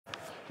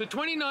The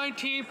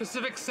 2019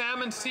 Pacific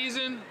salmon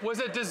season was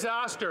a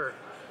disaster.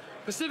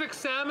 Pacific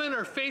salmon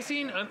are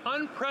facing an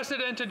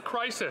unprecedented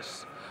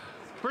crisis.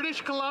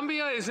 British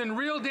Columbia is in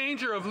real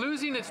danger of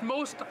losing its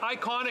most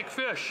iconic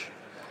fish.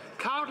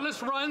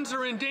 Countless runs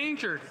are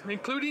endangered,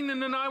 including the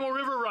Nanaimo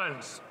River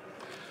runs.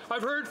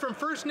 I've heard from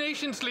First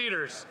Nations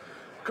leaders,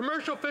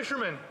 commercial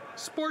fishermen,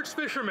 sports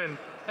fishermen,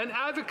 and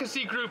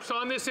advocacy groups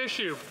on this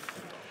issue.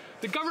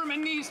 The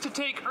government needs to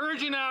take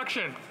urgent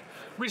action,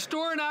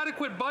 restore an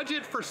adequate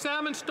budget for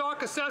salmon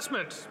stock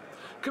assessments,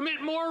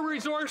 commit more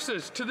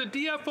resources to the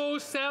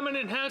DFO's Salmon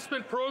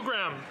Enhancement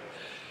Program,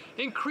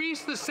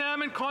 increase the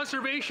salmon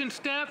conservation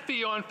stamp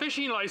fee on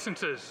fishing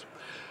licenses,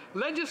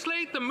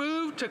 legislate the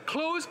move to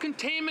close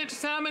containment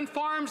salmon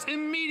farms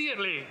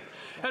immediately,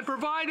 and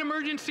provide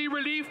emergency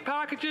relief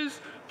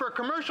packages for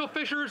commercial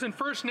fishers and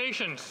First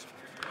Nations.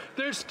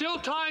 There's still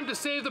time to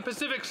save the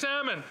Pacific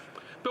salmon,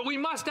 but we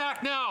must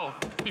act now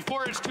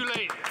before it's too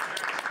late.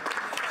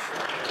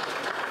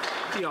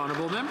 The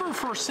honourable member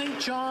for St.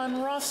 John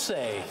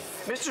Rothsay.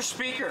 Mr.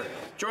 Speaker,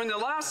 during the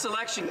last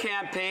election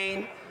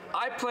campaign,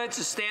 I pledged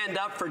to stand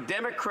up for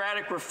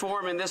democratic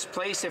reform in this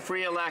place if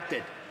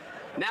re-elected.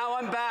 Now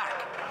I'm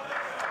back.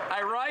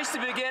 I rise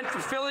to begin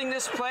fulfilling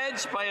this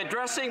pledge by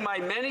addressing my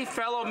many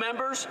fellow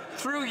members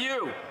through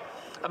you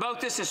about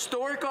this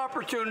historic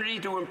opportunity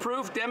to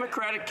improve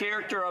democratic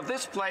character of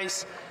this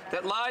place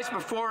that lies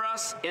before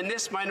us in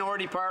this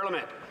minority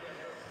parliament.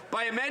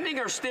 By amending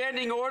our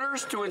standing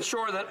orders to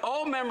ensure that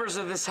all members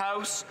of this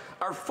House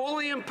are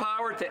fully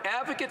empowered to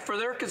advocate for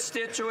their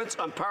constituents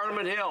on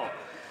Parliament Hill,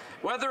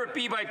 whether it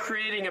be by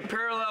creating a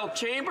parallel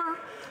chamber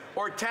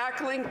or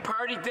tackling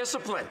party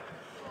discipline.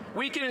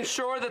 We can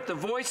ensure that the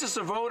voices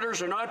of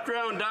voters are not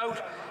drowned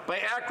out by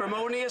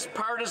acrimonious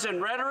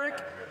partisan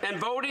rhetoric and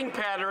voting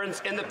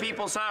patterns in the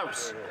People's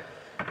House.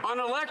 On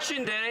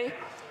Election Day,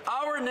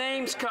 our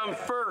names come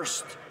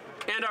first,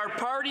 and our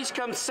parties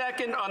come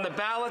second on the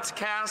ballots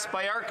cast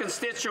by our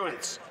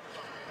constituents.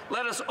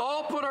 Let us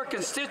all put our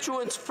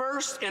constituents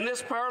first in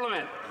this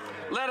Parliament.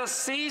 Let us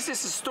seize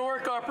this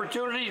historic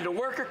opportunity to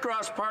work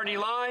across party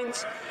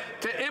lines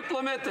to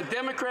implement the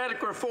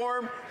democratic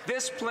reform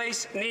this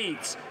place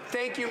needs.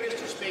 Thank you,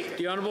 Mr. Speaker.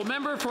 The honourable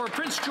member for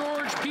Prince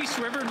George, Peace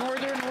River,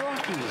 Northern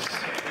Rockies.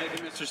 Thank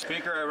you, Mr.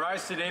 Speaker. I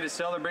rise today to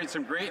celebrate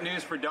some great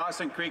news for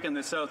Dawson Creek and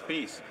the South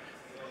Peace.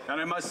 And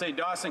I must say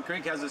Dawson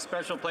Creek has a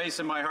special place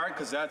in my heart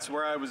because that's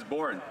where I was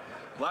born.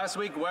 Last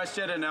week,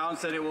 WestJet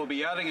announced that it will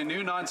be adding a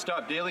new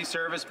non-stop daily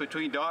service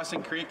between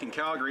Dawson Creek and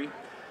Calgary.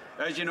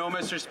 As you know,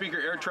 Mr. Speaker,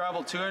 air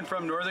travel to and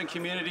from northern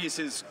communities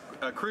is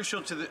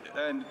crucial to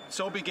and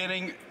so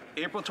beginning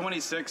April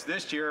 26th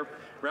this year,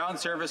 ground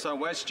service on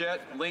WestJet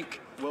Link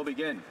will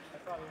begin.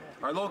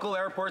 Our local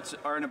airports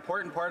are an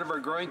important part of our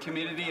growing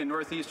community in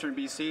northeastern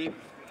BC,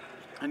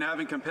 and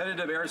having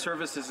competitive air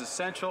service is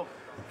essential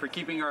for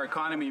keeping our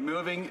economy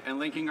moving and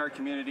linking our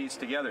communities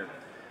together.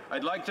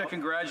 I'd like to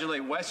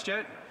congratulate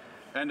WestJet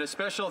and a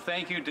special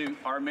thank you to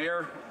our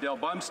Mayor, Dale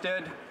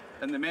Bumstead,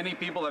 and the many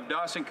people of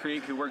Dawson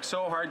Creek who worked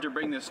so hard to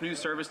bring this new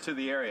service to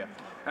the area.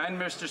 And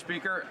Mr.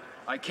 Speaker,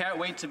 I can't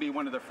wait to be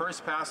one of the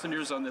first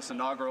passengers on this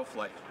inaugural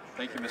flight.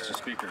 Thank you, Mr.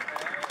 Speaker.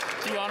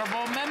 The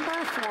honourable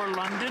member for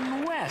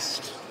London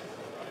West.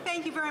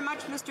 Thank you very much,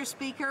 Mr.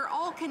 Speaker.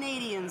 All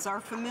Canadians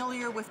are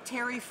familiar with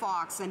Terry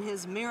Fox and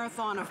his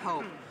Marathon of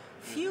Hope.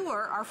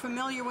 Fewer are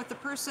familiar with the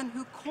person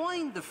who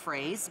coined the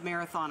phrase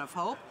Marathon of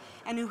Hope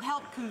and who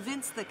helped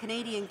convince the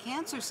Canadian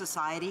Cancer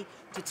Society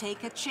to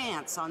take a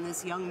chance on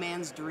this young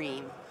man's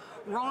dream.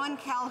 Ron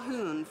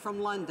Calhoun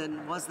from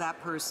London was that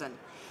person.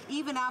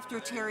 Even after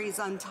Terry's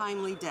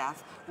untimely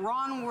death,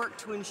 Ron worked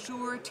to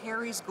ensure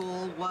Terry's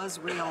goal was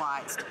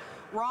realized.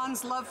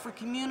 Ron's love for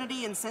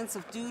community and sense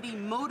of duty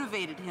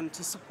motivated him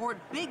to support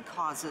big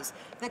causes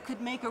that could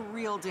make a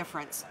real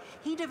difference.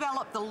 He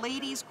developed the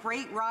Ladies'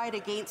 Great Ride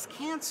Against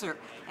Cancer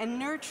and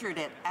nurtured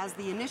it as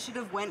the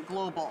initiative went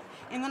global.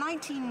 In the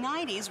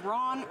 1990s,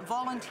 Ron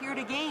volunteered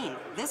again,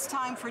 this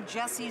time for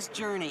Jesse's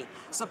Journey,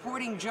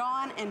 supporting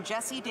John and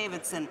Jesse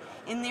Davidson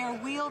in their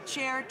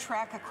wheelchair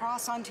trek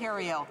across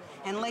Ontario,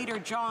 and later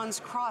John's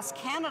Cross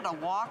Canada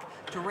Walk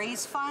to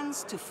raise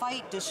funds to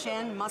fight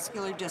Duchenne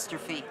muscular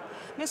dystrophy.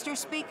 Mr.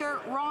 Speaker,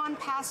 Ron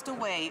passed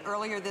away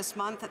earlier this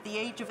month at the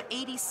age of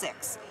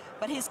 86,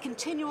 but his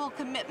continual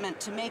commitment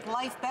to make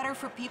life better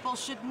for people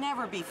should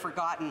never be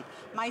forgotten.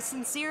 My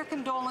sincere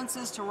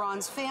condolences to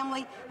Ron's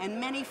family and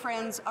many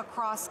friends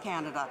across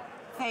Canada.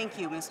 Thank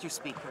you, Mr.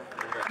 Speaker.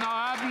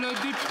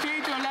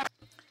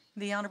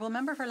 The honourable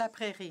member for La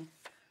Prairie.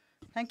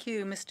 Thank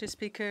you, Mr.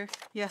 Speaker.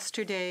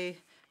 Yesterday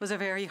was a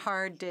very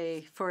hard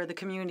day for the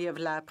community of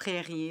La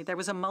Prairie. There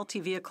was a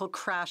multi-vehicle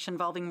crash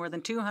involving more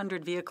than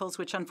 200 vehicles,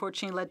 which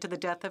unfortunately led to the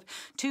death of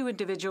 2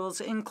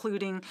 individuals,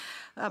 including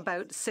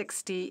about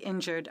 60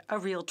 injured. A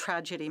real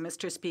tragedy,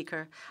 Mr.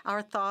 Speaker.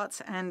 Our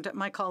thoughts and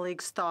my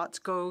colleagues' thoughts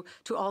go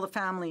to all the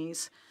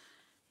families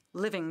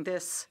living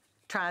this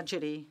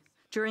tragedy.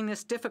 During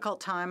this difficult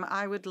time,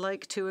 I would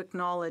like to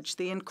acknowledge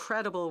the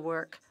incredible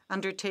work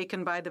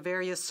undertaken by the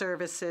various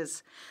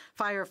services,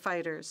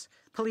 firefighters,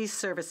 police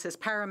services,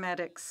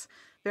 paramedics,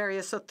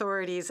 various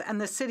authorities, and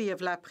the city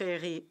of La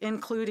Prairie,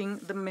 including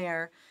the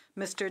mayor,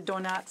 Mr.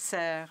 Donat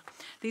Serre.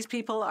 These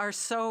people are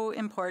so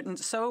important,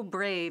 so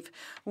brave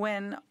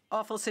when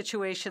awful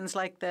situations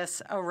like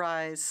this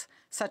arise,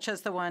 such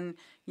as the one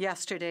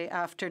yesterday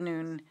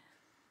afternoon.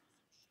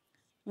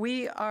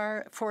 We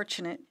are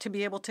fortunate to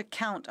be able to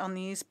count on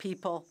these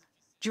people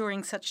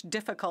during such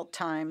difficult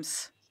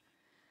times.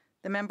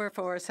 The member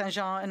for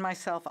Saint-Jean and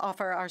myself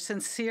offer our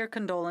sincere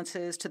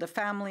condolences to the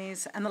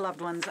families and the loved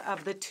ones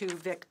of the two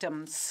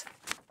victims.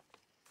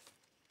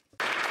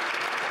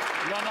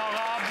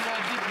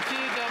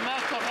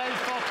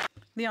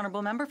 The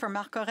Honourable Member for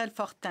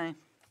Marc-Aurèle-Fortin.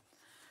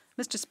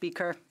 Mr.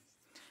 Speaker,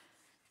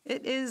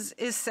 it is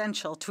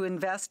essential to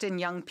invest in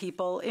young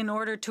people in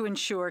order to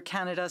ensure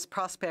Canada's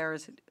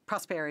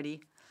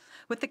prosperity.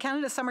 With the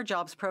Canada Summer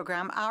Jobs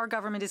Program, our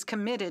government is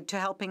committed to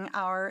helping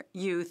our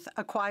youth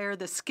acquire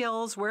the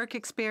skills, work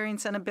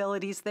experience, and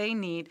abilities they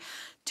need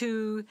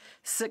to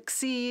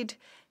succeed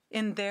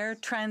in their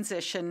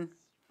transition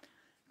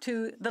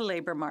to the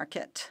labour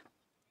market.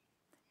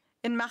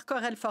 In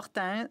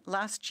Marc-Aurèle-Fortin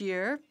last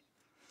year,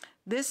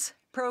 this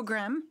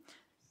program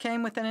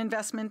came with an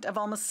investment of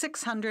almost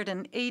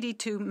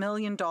 $682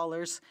 million,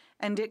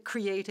 and it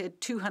created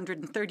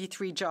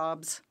 233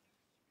 jobs.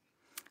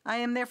 I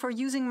am therefore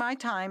using my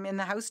time in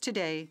the House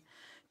today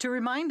to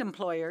remind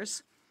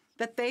employers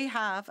that they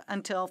have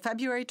until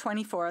February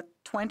 24th,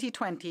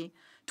 2020,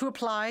 to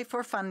apply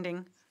for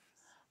funding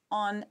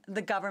on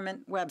the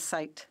government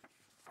website.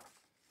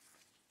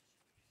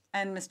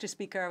 And, Mr.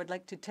 Speaker, I would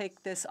like to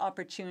take this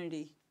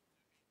opportunity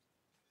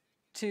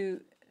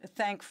to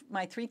thank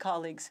my three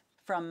colleagues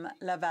from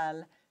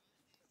Laval,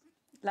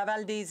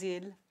 Laval des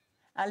Îles,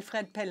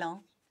 Alfred Pellan,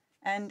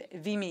 and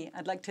Vimy.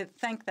 I'd like to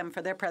thank them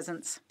for their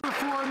presence.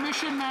 For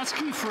Mission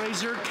Maskey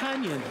Fraser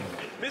Canyon.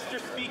 Mr.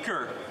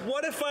 Speaker,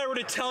 what if I were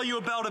to tell you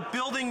about a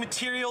building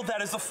material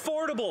that is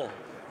affordable,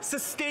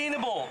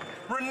 sustainable,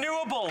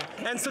 renewable,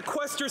 and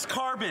sequesters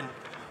carbon?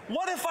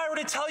 What if I were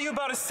to tell you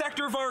about a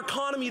sector of our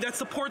economy that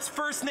supports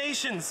First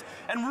Nations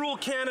and rural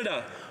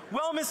Canada?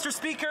 Well, Mr.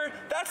 Speaker,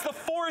 that's the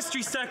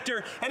forestry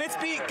sector, and it's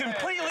being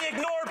completely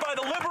ignored by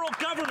the Liberal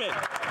government.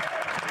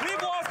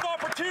 We've lost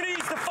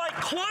opportunities to fight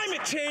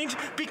climate change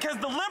because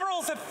the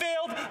Liberals have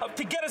failed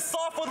to get a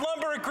softwood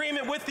lumber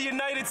agreement with the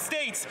United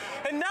States.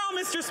 And now,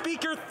 Mr.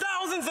 Speaker,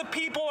 thousands of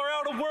people are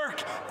out of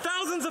work,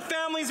 thousands of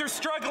families are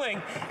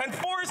struggling, and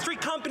forestry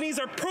companies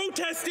are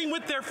protesting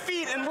with their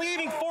feet and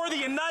leaving for the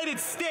United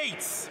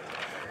States.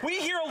 We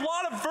hear a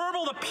lot of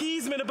verbal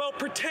appeasement about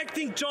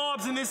protecting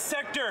jobs in this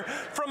sector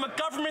from a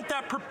government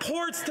that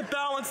purports to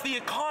balance the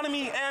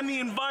economy and the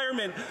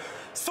environment.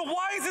 So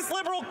why is this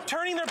Liberal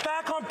turning their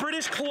back on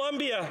British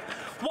Columbia?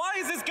 Why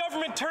is this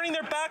government turning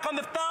their back on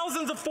the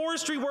thousands of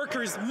forestry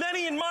workers,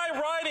 many in my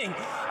riding?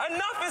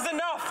 Enough is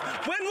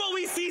enough. When will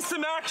we see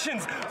some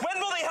actions? When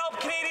will they help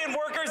Canadian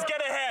workers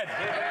get ahead?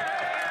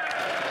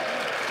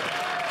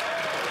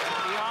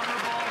 The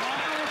Honourable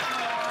Member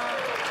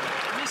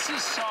for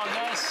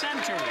Mississauga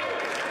Centre.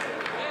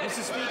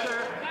 Mr.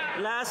 Speaker,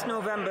 last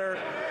November,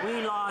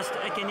 we lost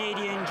a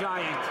Canadian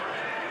giant.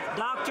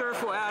 Dr.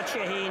 Fouad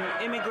Chahine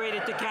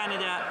immigrated to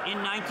Canada in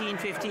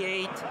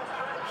 1958.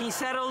 He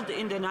settled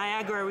in the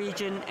Niagara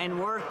region and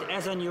worked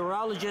as a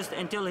neurologist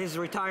until his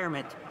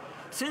retirement.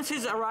 Since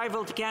his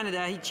arrival to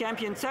Canada, he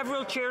championed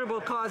several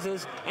charitable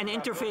causes and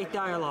interfaith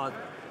dialogue.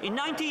 In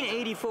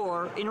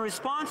 1984, in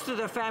response to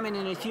the famine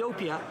in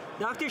Ethiopia,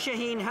 Dr.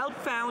 Chahine helped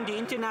found the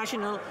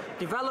International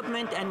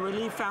Development and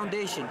Relief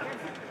Foundation.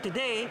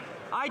 Today,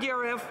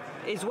 IDRF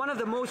is one of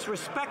the most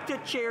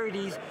respected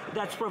charities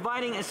that's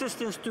providing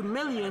assistance to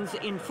millions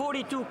in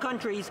 42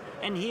 countries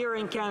and here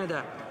in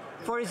Canada.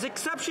 For his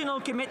exceptional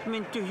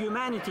commitment to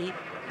humanity,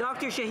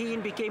 Dr.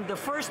 Chahine became the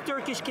first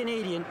Turkish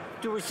Canadian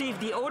to receive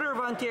the Order of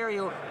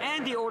Ontario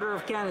and the Order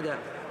of Canada.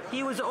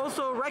 He was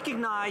also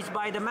recognized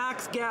by the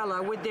Max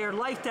Gala with their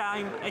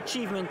Lifetime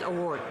Achievement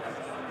Award.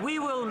 We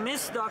will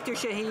miss Dr.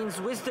 Chahine's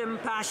wisdom,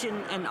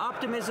 passion, and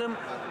optimism.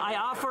 I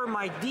offer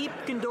my deep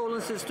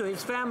condolences to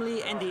his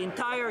family and the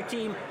entire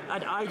team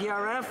at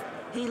IDRF.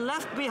 He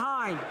left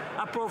behind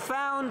a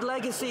profound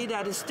legacy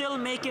that is still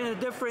making a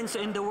difference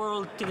in the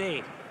world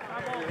today.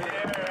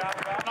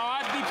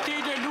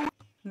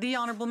 The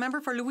Honourable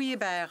Member for Louis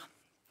Hébert.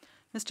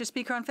 Mr.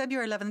 Speaker, on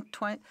February 11,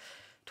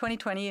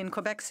 2020 in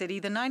Quebec City,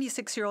 the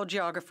 96-year-old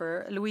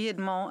geographer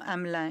Louis-Edmond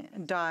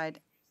Hamelin died.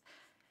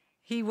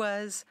 He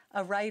was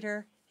a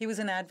writer, he was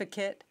an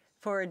advocate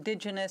for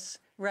Indigenous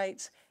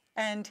rights,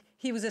 and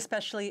he was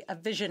especially a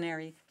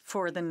visionary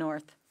for the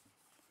North.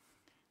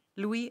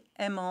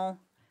 Louis-Edmond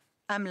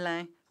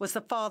Hamelin was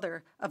the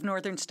father of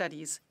Northern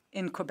Studies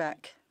in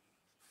Quebec.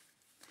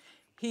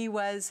 He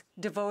was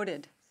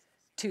devoted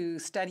to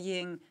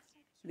studying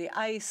the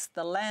ice,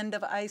 the land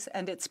of ice,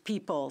 and its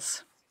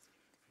peoples.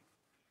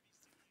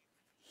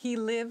 He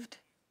lived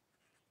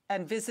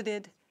and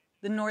visited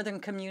the northern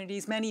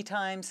communities many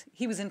times.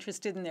 He was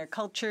interested in their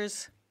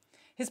cultures.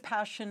 His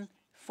passion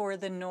for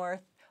the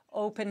North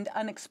opened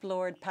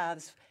unexplored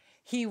paths.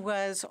 He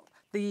was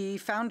the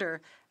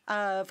founder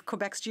of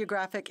Quebec's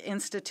Geographic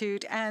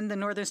Institute and the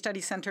Northern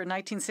Study Centre in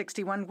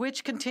 1961,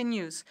 which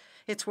continues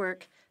its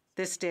work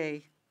this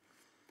day.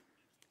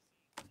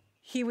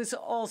 He was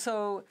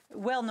also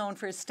well known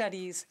for his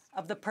studies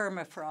of the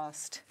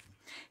permafrost.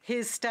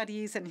 His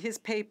studies and his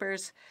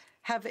papers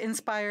have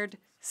inspired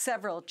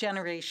several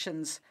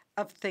generations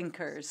of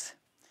thinkers.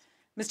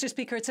 Mr.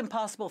 Speaker, it's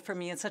impossible for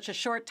me in such a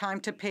short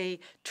time to pay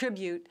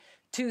tribute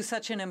to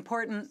such an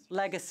important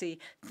legacy.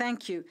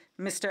 Thank you,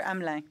 Mr.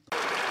 Hamelin.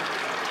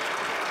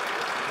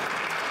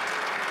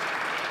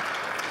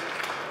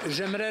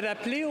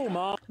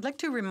 I'd like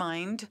to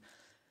remind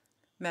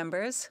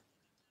members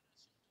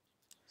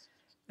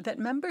that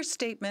member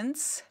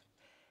statements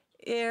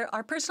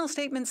are personal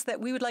statements that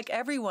we would like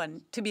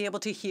everyone to be able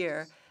to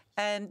hear,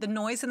 and the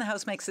noise in the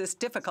House makes this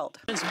difficult.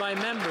 By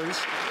members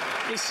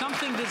is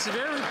something that's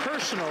very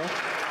personal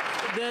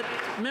that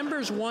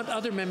members want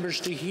other members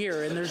to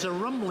hear, and there's a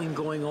rumbling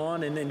going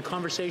on in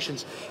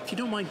conversations. If you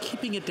don't mind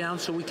keeping it down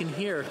so we can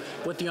hear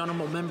what the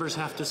honourable members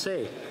have to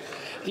say.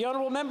 The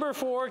honourable member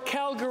for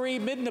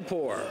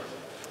Calgary-Midnapore.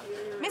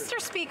 Mr.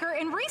 Speaker,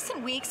 in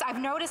recent weeks, I've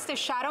noticed as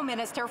Shadow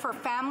Minister for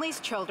Families,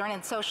 Children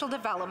and Social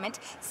Development,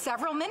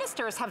 several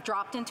ministers have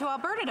dropped into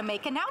Alberta to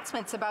make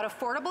announcements about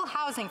affordable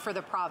housing for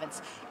the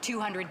province.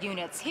 200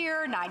 units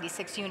here,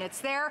 96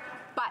 units there.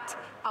 But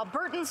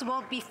Albertans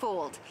won't be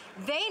fooled.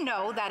 They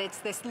know that it's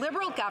this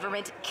Liberal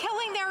government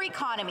killing their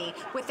economy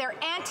with their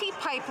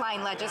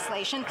anti-pipeline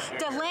legislation,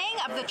 delaying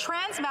of the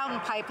Trans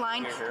Mountain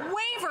Pipeline,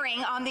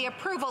 wavering on the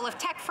approval of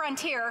Tech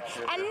Frontier,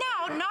 and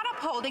now not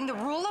upholding the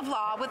rule of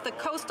law with the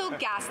Coastal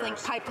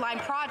GasLink pipeline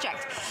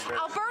project.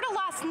 Alberta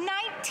lost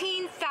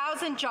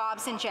 19,000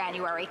 jobs in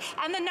January,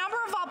 and the number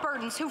of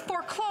Albertans who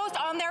foreclosed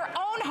on their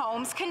own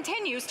homes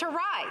continues to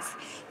rise.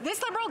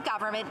 This Liberal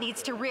government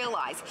needs to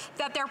realize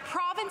that their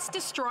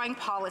province-destroying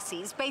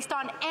policies based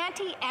on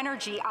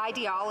anti-energy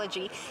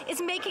ideology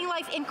is making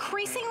life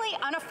increasingly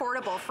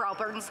unaffordable for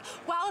Albertans,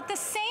 while at the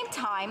same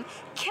time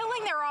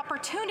killing their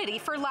opportunity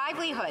for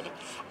livelihood.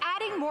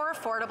 Adding more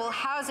affordable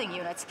housing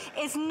units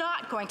is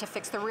not going to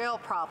fix the real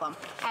problem,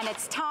 and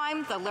it's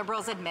time the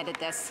Liberals admitted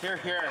this. Hear,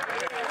 hear.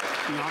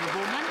 The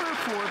honourable member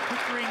for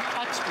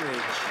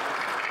Pickering-Uxbridge.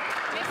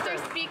 Mr.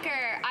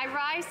 Speaker, I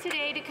rise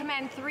today to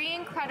commend 3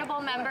 incredible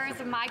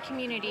members of my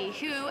community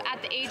who,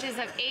 at the ages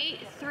of 8,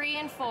 3,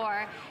 and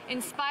 4,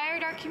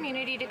 inspired our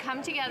community to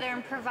come together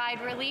and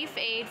provide relief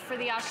aid for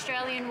the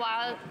Australian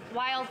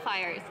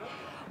wildfires.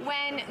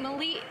 When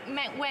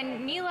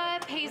Mila,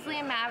 Paisley,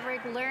 and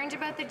Maverick learned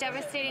about the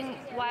devastating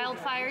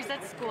wildfires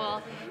at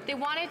school, they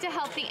wanted to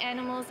help the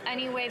animals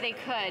any way they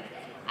could.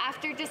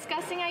 After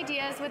discussing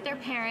ideas with their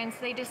parents,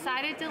 they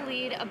decided to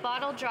lead a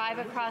bottle drive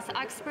across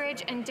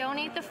Uxbridge and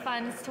donate the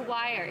funds to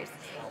Wires,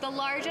 the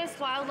largest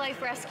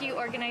wildlife rescue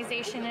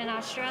organization in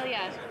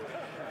Australia.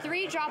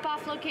 3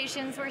 drop-off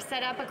locations were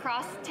set up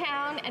across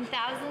town and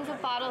thousands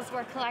of bottles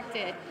were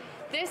collected.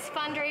 This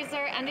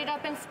fundraiser ended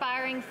up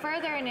inspiring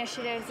further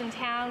initiatives in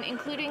town,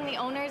 including the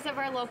owners of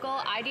our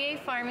local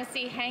IDA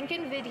pharmacy, Hank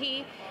and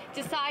Vidhi,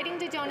 deciding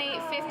to donate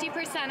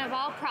 50% of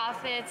all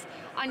profits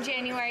on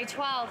January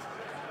 12th.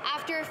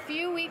 After a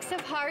few weeks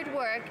of hard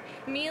work,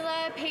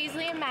 Mila,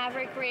 Paisley, and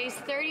Maverick raised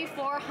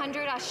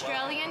 3,400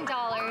 Australian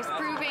dollars,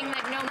 proving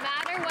that no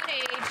matter what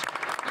age,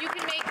 you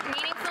can make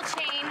meaningful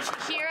change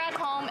here at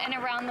home and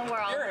around the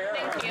world.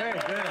 Thank you.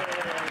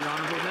 The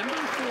honourable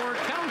member for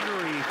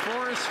Calgary,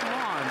 Forest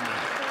Lawn.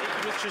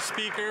 Mr.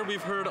 Speaker,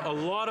 we've heard a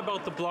lot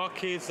about the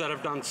blockades that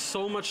have done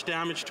so much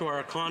damage to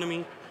our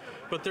economy,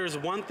 but there's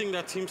one thing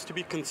that seems to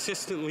be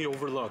consistently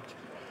overlooked.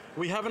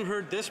 We haven't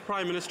heard this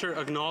Prime Minister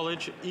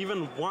acknowledge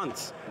even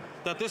once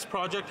that this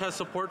project has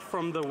support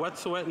from the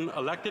Wet'suwet'en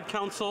elected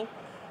council,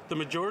 the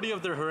majority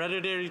of their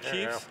hereditary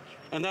chiefs,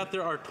 and that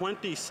there are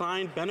 20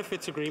 signed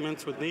benefits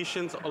agreements with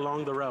nations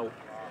along the route.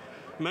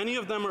 Many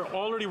of them are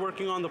already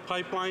working on the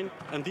pipeline,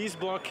 and these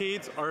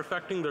blockades are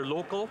affecting their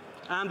local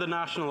and the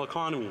national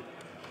economy.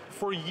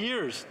 For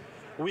years,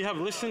 we have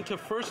listened to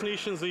First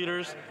Nations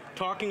leaders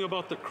talking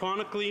about the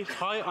chronically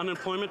high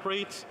unemployment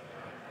rates,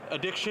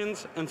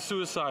 addictions, and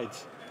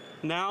suicides.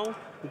 Now,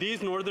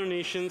 these northern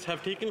nations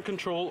have taken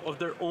control of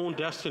their own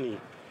destiny,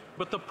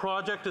 but the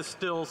project is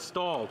still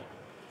stalled.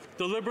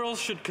 The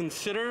Liberals should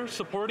consider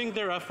supporting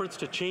their efforts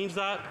to change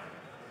that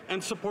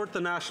and support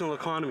the national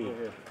economy.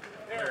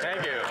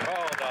 Thank you.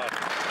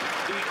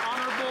 The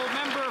honourable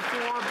member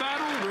for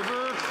Battle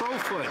River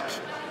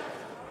Crowfoot.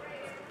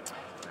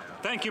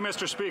 Thank you,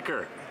 Mr.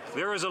 Speaker.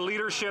 There is a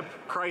leadership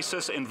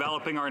crisis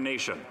enveloping our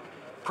nation.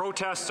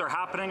 Protests are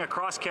happening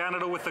across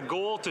Canada with the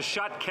goal to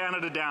shut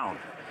Canada down.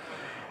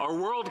 Our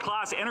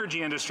world-class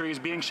energy industry is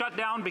being shut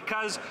down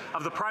because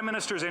of the Prime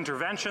Minister's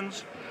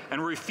interventions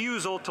and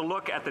refusal to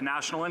look at the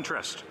national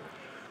interest.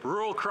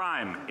 Rural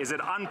crime is at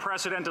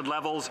unprecedented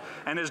levels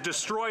and has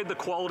destroyed the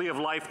quality of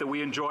life that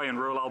we enjoy in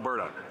rural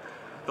Alberta.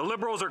 The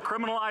Liberals are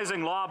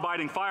criminalizing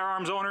law-abiding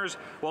firearms owners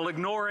while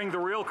ignoring the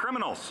real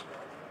criminals.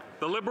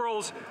 The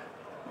Liberals,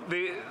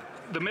 the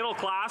middle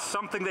class,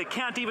 something they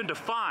can't even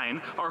define,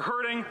 are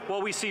hurting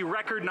while we see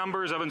record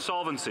numbers of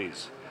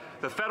insolvencies.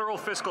 The federal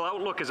fiscal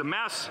outlook is a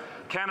mess.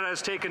 Canada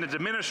has taken a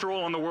diminished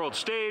role on the world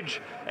stage.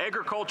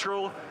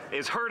 Agricultural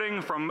is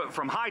hurting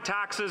from high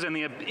taxes and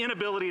the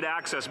inability to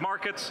access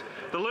markets.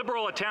 The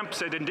Liberal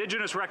attempts at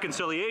Indigenous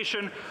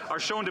reconciliation are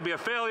shown to be a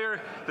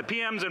failure. The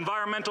PM's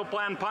environmental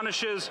plan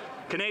punishes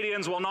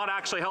Canadians while not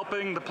actually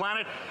helping the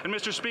planet. And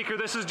Mr. Speaker,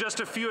 this is just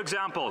a few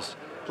examples.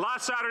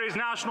 Last Saturday's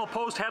National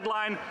Post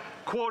headline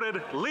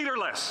quoted,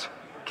 "Leaderless.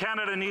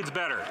 Canada needs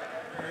better."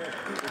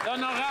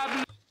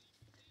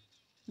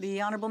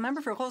 The Honourable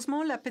Member for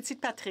Rosemont-La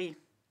Petite Patrie.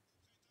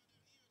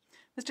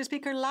 Mr.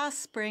 Speaker, last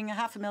spring,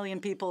 500,000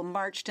 people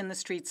marched in the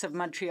streets of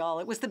Montreal.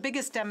 It was the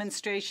biggest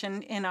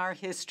demonstration in our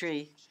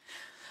history.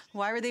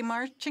 Why were they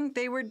marching?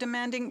 They were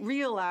demanding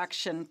real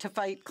action to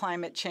fight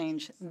climate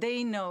change.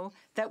 They know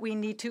that we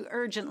need to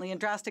urgently and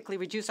drastically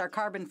reduce our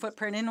carbon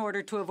footprint in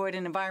order to avoid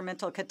an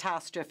environmental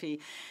catastrophe.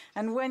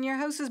 And when your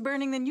house is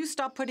burning, then you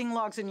stop putting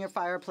logs in your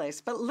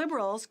fireplace. But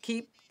Liberals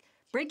keep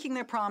breaking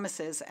their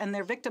promises, and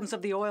they're victims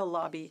of the oil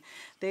lobby.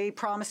 They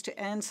promised to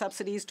end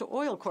subsidies to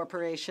oil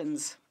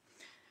corporations.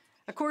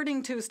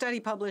 According to a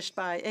study published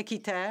by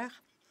Équiterre,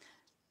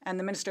 and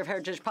the Minister of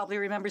Heritage probably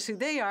remembers who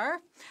they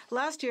are,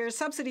 last year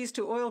subsidies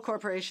to oil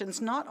corporations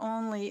not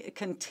only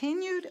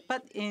continued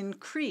but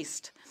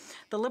increased.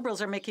 The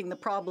Liberals are making the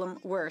problem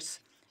worse.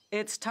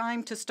 It's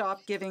time to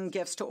stop giving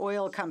gifts to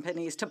oil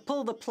companies, to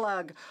pull the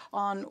plug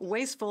on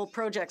wasteful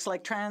projects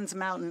like Trans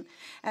Mountain,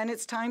 and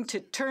it's time to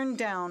turn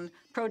down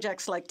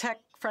projects like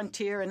Tech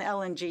Frontier and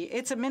LNG.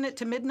 It's a minute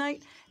to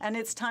midnight, and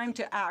it's time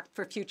to act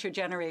for future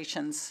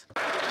generations.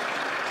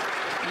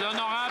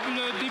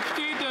 L'honorable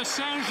député de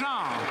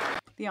Saint-Jean.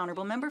 The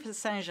Honourable Member for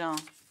Saint-Jean.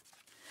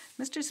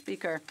 Mr.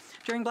 Speaker,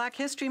 during Black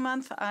History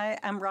Month, I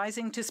am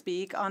rising to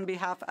speak on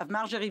behalf of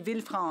Marjorie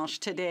Villefranche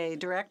today,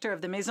 Director of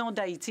the Maison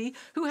d'Haïti,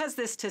 who has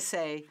this to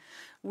say.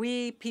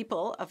 We,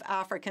 people of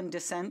African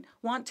descent,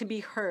 want to be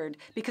heard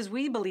because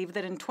we believe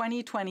that in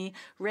 2020,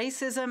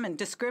 racism and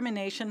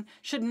discrimination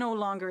should no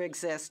longer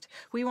exist.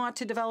 We want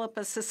to develop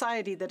a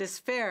society that is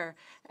fair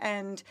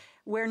and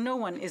where no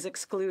one is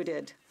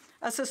excluded.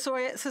 A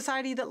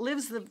society that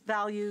lives the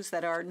values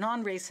that are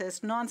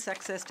non-racist,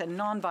 non-sexist, and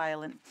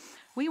non-violent.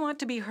 We want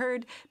to be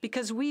heard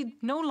because we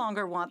no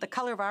longer want the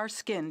color of our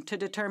skin to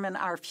determine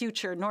our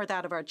future nor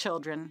that of our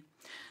children.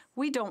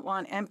 We don't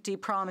want empty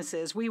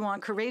promises. We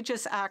want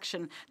courageous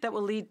action that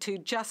will lead to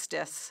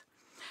justice.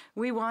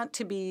 We want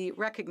to be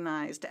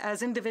recognized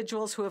as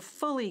individuals who have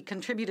fully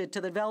contributed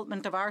to the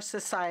development of our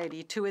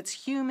society, to its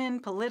human,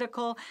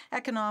 political,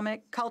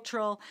 economic,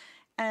 cultural,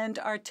 and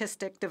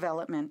artistic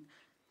development.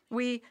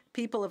 We,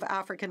 people of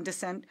African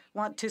descent,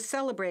 want to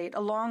celebrate,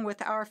 along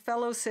with our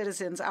fellow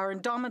citizens, our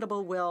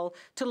indomitable will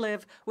to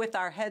live with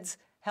our heads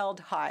held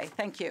high.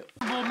 Thank you.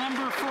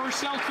 Member for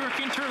Selkirk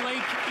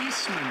Interlake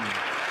Eastman.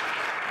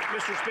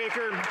 Mr.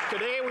 Speaker,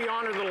 today we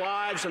honor the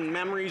lives and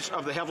memories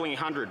of the Heavenly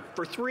 100.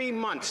 For 3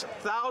 months,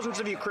 thousands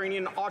of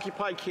Ukrainians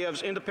occupied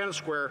Kiev's Independence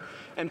Square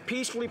and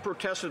peacefully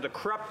protested the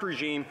corrupt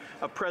regime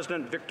of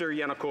President Viktor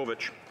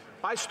Yanukovych.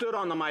 I stood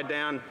on the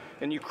Maidan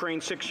in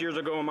Ukraine 6 years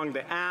ago among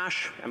the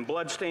ash and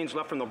bloodstains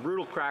left from the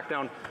brutal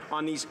crackdown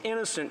on these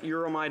innocent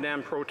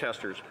Euromaidan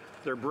protesters.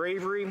 Their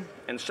bravery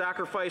and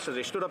sacrifice as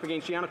they stood up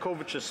against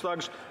Yanukovych's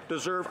thugs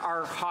deserve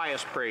our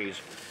highest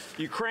praise.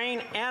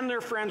 Ukraine and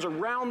their friends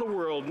around the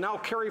world now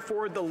carry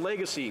forward the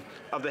legacy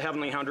of the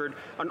Heavenly 100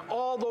 and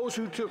all those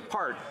who took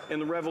part in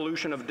the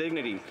Revolution of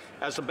Dignity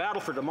as the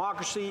battle for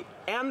democracy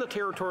and the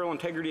territorial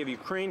integrity of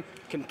Ukraine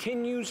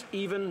continues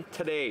even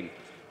today.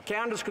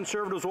 Canada's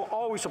Conservatives will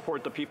always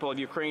support the people of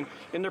Ukraine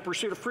in their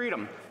pursuit of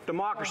freedom,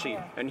 democracy,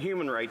 and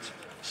human rights.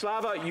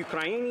 Slava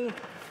Ukraini,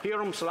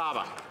 Heroam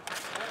Slava.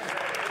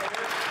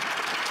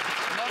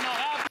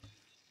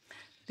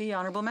 The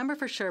Honourable Member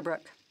for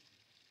Sherbrooke.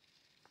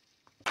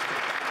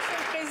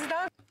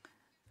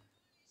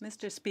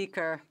 Mr.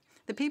 Speaker,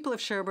 the people of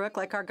Sherbrooke,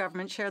 like our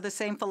government, share the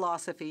same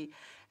philosophy,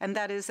 and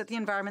that is that the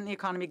environment and the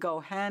economy go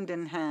hand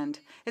in hand.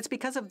 It's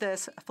because of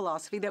this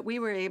philosophy that we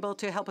were able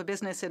to help a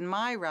business in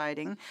my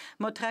riding,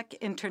 Motrec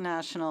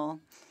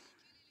International.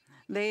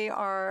 They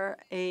are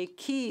a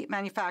key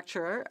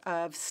manufacturer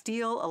of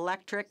steel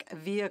electric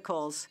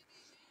vehicles.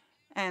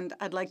 And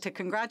I'd like to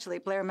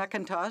congratulate Blair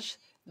McIntosh,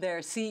 their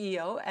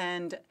CEO,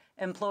 and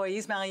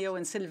employees, Mario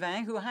and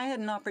Sylvain, who I had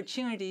an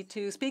opportunity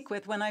to speak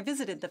with when I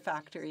visited the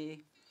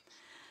factory.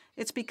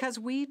 It's because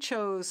we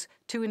chose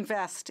to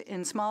invest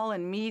in small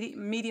and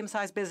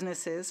medium-sized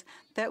businesses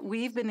that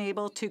we've been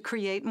able to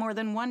create more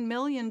than 1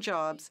 million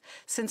jobs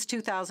since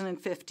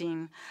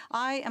 2015.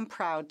 I am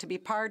proud to be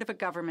part of a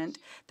government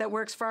that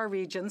works for our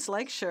regions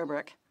like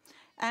Sherbrooke,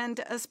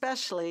 and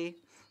especially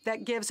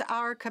that gives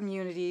our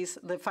communities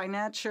the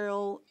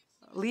financial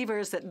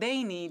levers that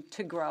they need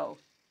to grow.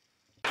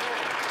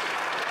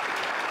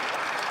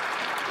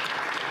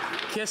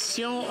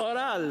 Question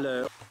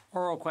orale.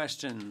 Oral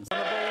questions.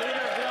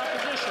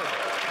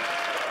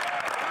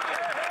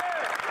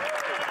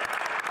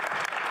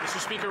 Mr.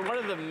 Speaker, one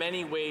of the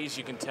many ways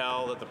you can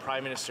tell that the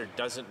Prime Minister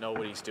doesn't know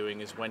what he's doing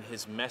is when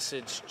his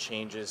message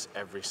changes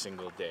every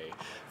single day.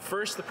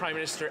 First, the Prime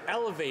Minister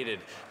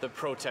elevated the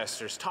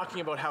protesters, talking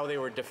about how they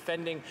were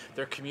defending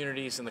their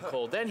communities in the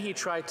cold. Then he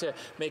tried to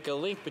make a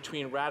link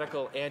between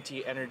radical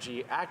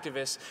anti-energy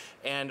activists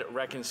and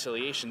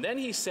reconciliation. Then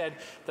he said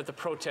that the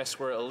protests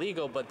were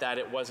illegal, but that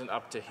it wasn't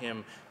up to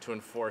him to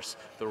enforce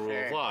the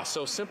rule of law.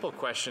 So, simple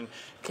question,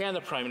 can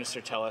the Prime Minister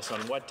tell us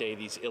on what day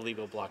these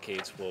illegal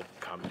blockades will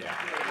come down?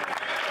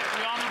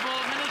 The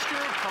Honourable Minister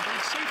of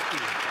Public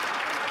Safety.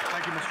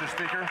 Thank you, Mr.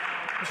 Speaker.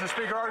 Mr.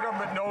 Speaker, our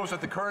government knows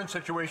that the current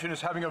situation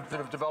is having a bit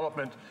of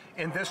development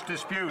in this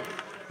dispute.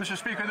 Mr.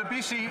 Speaker, the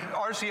BC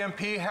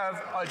RCMP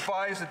have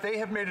advised that they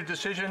have made a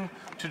decision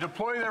to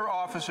deploy their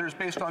officers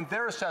based on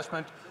their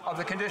assessment of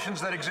the conditions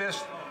that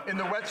exist in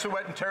the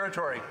Wet'suwet'en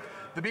territory.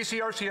 The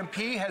BC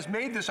RCMP has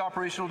made this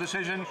operational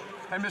decision,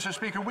 and Mr.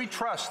 Speaker, we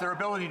trust their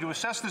ability to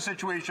assess the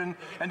situation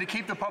and to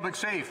keep the public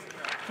safe.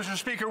 Mr.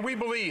 Speaker, we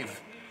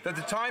believe that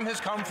the time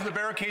has come for the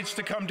barricades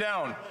to come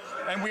down,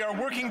 and we are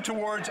working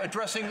towards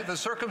addressing the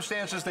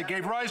circumstances that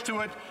gave rise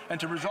to it and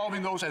to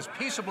resolving those as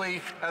peaceably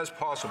as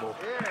possible.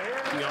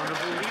 The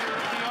Honourable Leader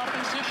of the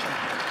Opposition.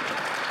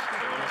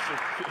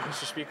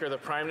 Mr. Speaker, the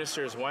Prime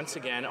Minister is once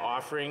again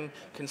offering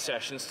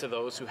concessions to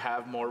those who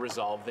have more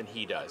resolve than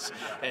he does.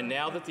 And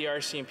now that the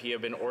RCMP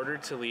have been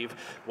ordered to leave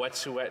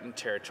Wet'suwet'en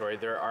territory,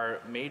 there are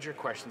major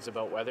questions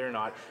about whether or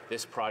not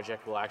this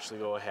project will actually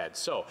go ahead.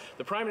 So,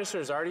 the Prime Minister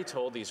has already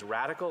told these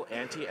radical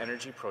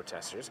anti-energy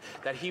protesters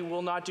that he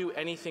will not do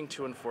anything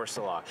to enforce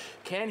the law.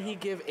 Can he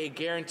give a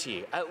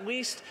guarantee, at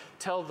least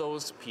tell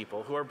those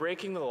people who are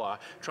breaking the law,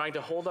 trying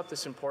to hold up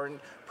this important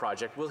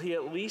project, will he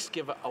at least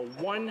give a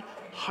 100%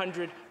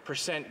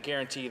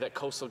 guarantee that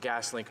Coastal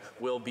GasLink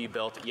will be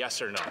built,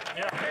 yes or no?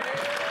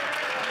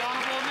 The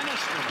Honourable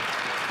Minister.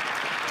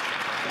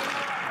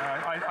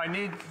 I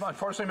need,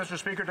 unfortunately, Mr.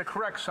 Speaker, to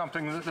correct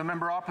something that the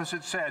member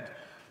opposite said.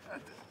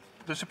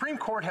 The Supreme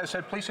Court has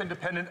said police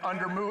independence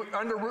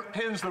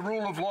underpins the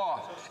rule of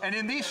law. And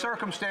in these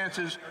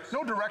circumstances,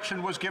 no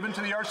direction was given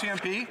to the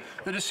RCMP.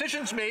 The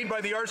decisions made by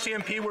the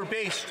RCMP were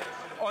based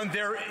on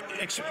their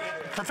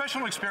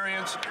professional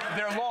experience,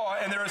 their law,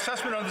 and their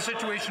assessment of the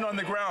situation on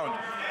the ground.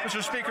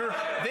 Mr. Speaker,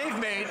 they've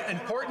made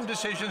important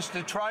decisions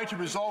to try to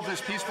resolve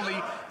this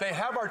peacefully. They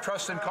have our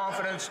trust and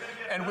confidence,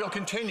 and we'll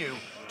continue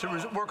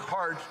to work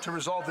hard to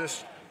resolve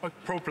this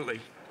appropriately.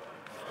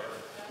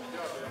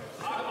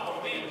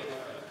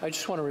 I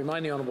just want to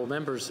remind the honourable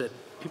members that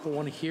people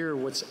want to hear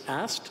what's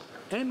asked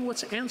and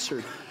what's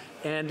answered.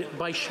 And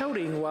by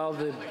shouting while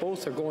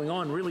both are going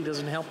on really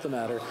doesn't help the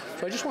matter.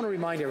 So I just want to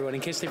remind everyone,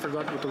 in case they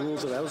forgot what the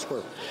rules of the House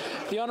were.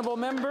 The honourable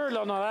member,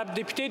 l'honorable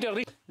député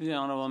de... The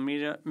honourable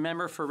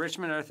member for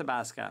Richmond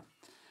Athabasca.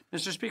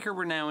 Mr. Speaker,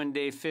 we're now in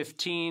day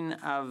 15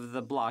 of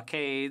the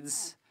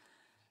blockades.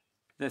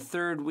 The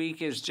third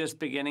week is just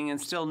beginning and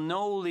still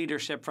no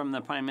leadership from the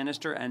Prime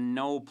Minister and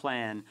no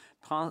plan.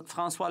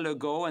 François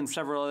Legault and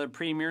several other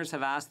premiers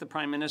have asked the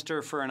Prime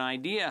Minister for an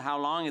idea how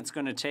long it's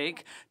going to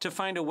take to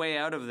find a way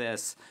out of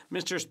this.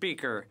 Mr.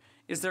 Speaker,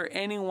 is there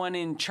anyone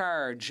in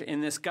charge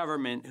in this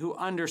government who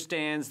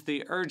understands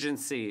the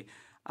urgency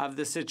of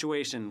the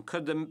situation?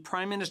 Could the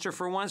Prime Minister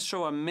for once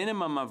show a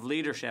minimum of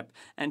leadership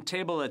and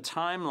table a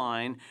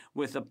timeline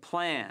with a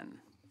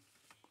plan?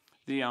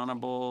 The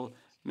Honourable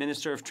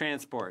Minister of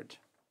Transport.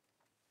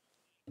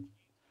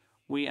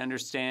 We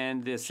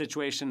understand the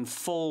situation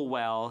full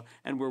well,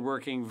 and we're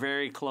working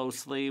very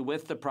closely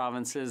with the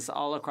provinces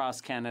all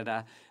across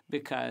Canada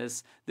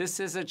because this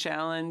is a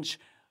challenge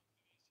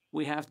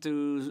we have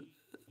to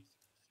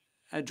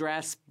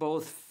address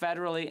both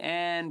federally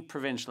and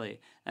provincially.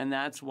 And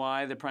that's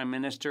why the Prime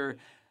Minister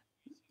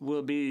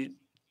will be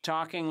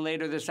talking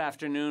later this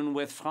afternoon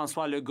with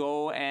François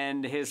Legault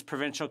and his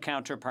provincial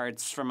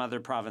counterparts from other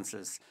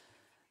provinces.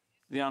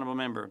 The Honourable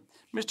Member.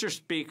 Mr.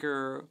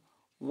 Speaker,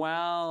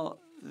 while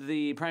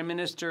the Prime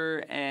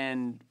Minister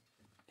and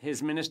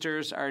his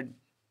ministers are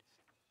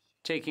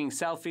taking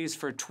selfies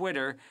for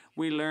Twitter,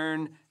 we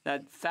learn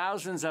that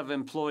thousands of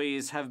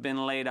employees have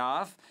been laid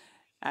off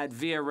at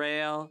Via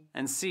Rail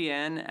and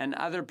CN and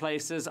other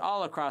places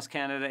all across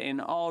Canada in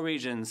all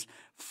regions.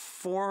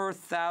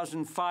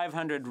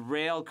 4,500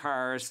 rail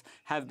cars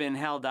have been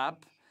held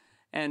up,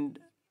 and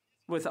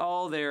with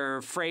all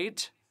their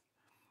freight.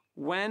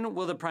 When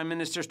will the Prime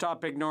Minister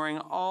stop ignoring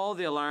all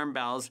the alarm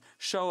bells,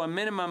 show a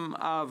minimum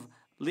of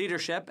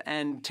leadership,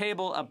 and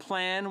table a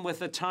plan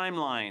with a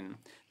timeline?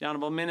 The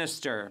Honourable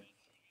Minister.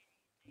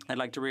 I'd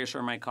like to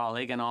reassure my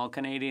colleague and all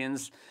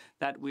Canadians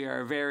that we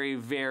are very,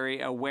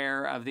 very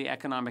aware of the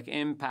economic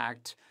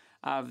impact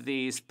of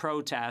these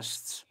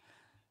protests,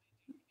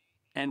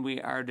 and we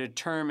are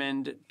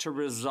determined to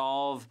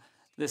resolve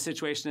the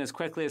situation as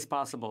quickly as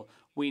possible.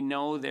 We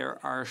know there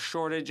are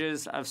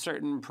shortages of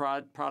certain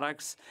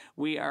products.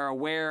 We are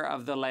aware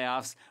of the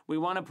layoffs. We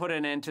want to put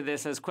an end to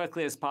this as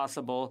quickly as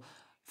possible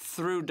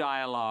through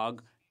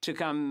dialogue to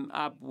come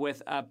up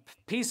with a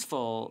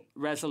peaceful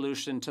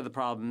resolution to the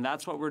problem.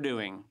 That's what we're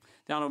doing.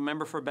 The Honourable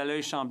Member for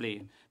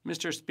Belleuil-Chambly.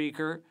 Mr.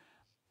 Speaker,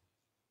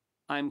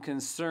 I'm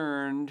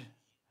concerned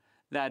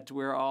that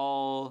we're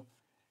all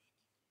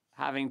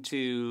having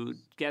to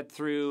get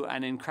through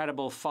an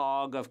incredible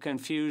fog of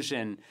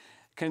confusion,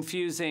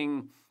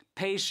 confusing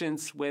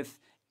patience with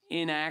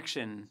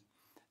inaction.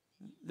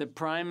 The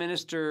Prime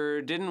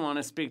Minister didn't want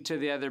to speak to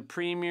the other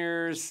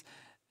premiers,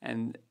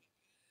 and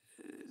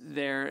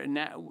there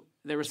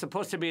was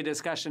supposed to be a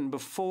discussion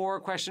before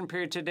question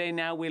period today.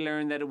 Now we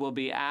learn that it will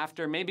be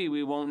after. Maybe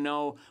we won't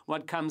know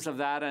what comes of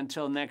that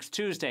until next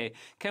Tuesday.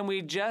 Can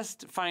we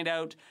just find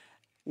out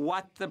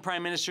what the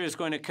Prime Minister is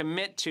going to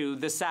commit to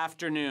this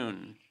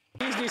afternoon?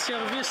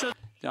 The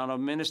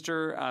Honourable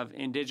Minister of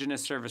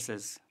Indigenous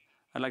Services.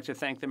 I'd like to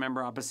thank the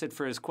member opposite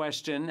for his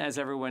question. As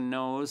everyone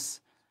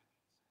knows,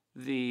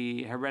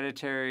 the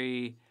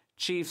hereditary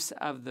chiefs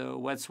of the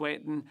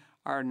Wet'suwet'en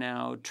are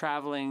now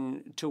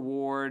traveling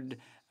toward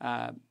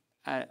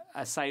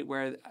a site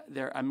where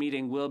a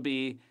meeting will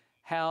be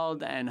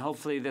held, and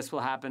hopefully this will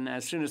happen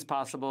as soon as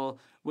possible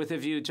with a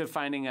view to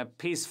finding a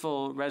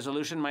peaceful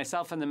resolution.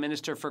 Myself and the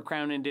Minister for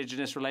Crown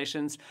Indigenous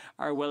Relations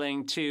are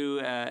willing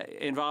to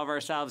involve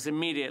ourselves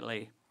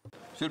immediately.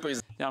 The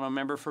Honourable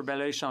Member for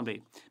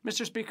Belleuil-Chambly.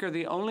 Mr. Speaker,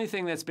 the only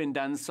thing that's been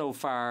done so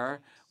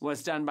far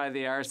was done by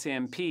the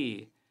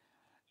RCMP.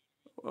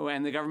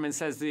 And the government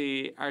says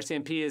the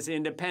RCMP is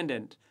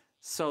independent.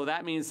 So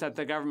that means that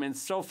the government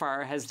so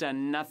far has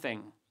done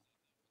nothing.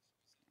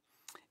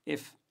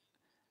 If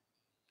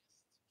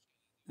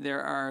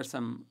there are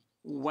some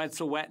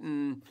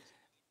Wet'suwet'en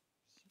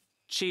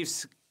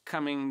chiefs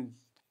coming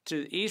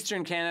to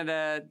Eastern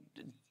Canada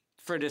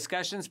for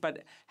discussions,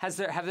 but have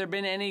there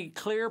been any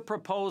clear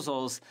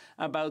proposals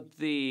about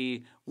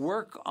the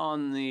work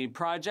on the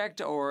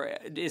project, or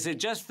is it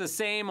just the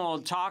same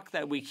old talk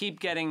that we keep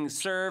getting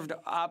served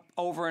up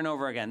over and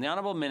over again? The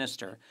Honourable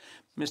Minister.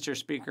 Mr.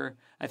 Speaker,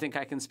 I think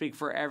I can speak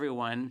for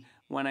everyone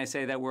when I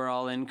say that we're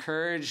all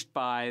encouraged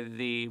by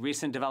the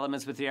recent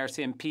developments with the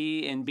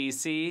RCMP in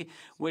BC,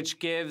 which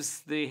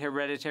gives the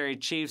hereditary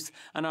chiefs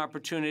an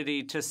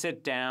opportunity to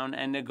sit down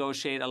and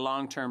negotiate a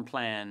long-term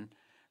plan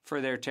for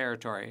their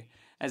territory.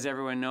 As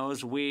everyone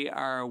knows, we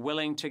are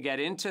willing to get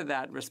into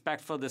that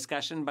respectful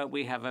discussion, but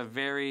we have a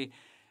very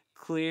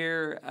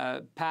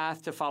clear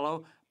path to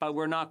follow, but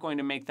we're not going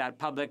to make that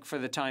public for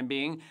the time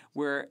being.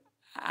 We're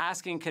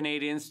asking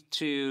Canadians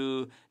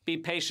to be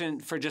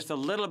patient for just a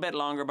little bit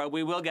longer, but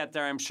we will get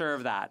there, I'm sure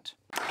of that.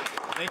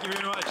 Thank you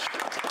very much.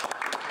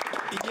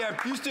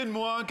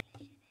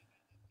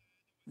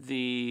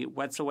 The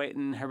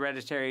Wet'suwet'en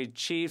hereditary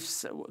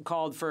chiefs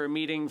called for a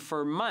meeting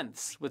for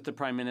months with the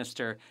Prime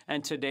Minister,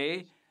 and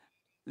today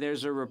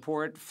there's a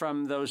report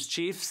from those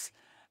chiefs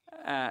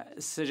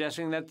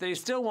suggesting that they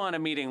still want a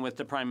meeting with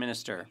the Prime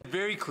Minister.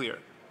 Very clear.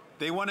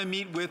 They want to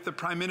meet with the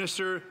Prime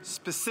Minister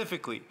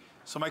specifically.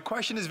 So my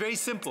question is very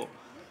simple.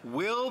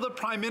 Will the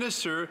Prime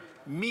Minister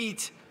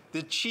meet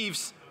the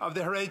chiefs of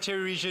the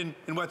hereditary region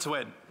in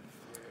Wet'suwet'en?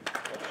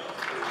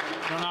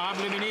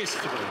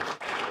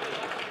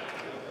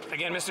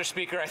 Again, Mr.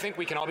 Speaker, I think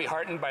we can all be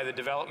heartened by the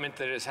development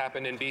that has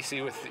happened in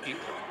BC with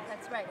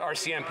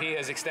RCMP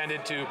has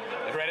extended to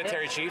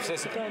hereditary chiefs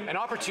as an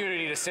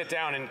opportunity to sit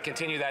down and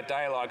continue that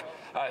dialogue.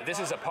 This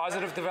is a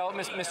positive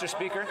development, Mr.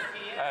 Speaker.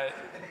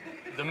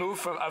 The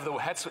move of the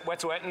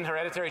Wet'suwet'en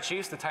hereditary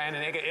chiefs to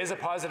Tyendinaga is a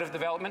positive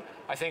development.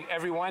 I think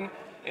everyone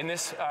in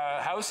this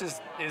House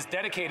is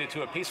dedicated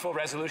to a peaceful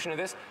resolution of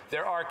this.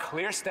 There are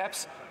clear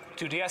steps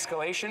to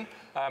de-escalation.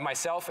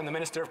 Myself and the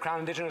Minister of Crown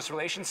Indigenous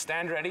Relations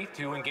stand ready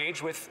to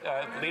engage with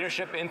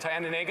leadership in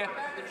Tyendinaga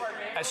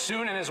as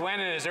soon and as when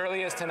and as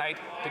early as tonight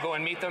to go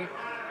and meet them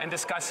and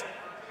discuss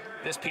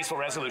this peaceful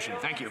resolution.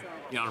 Thank you.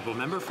 The Honourable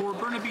Member for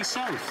Burnaby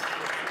South.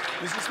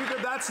 Mr.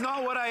 Speaker, that's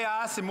not what I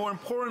asked, and more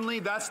importantly,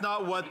 that's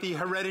not what the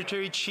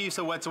hereditary chiefs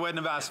of Wet'suwet'en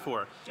have asked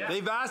for. Yeah.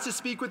 They've asked to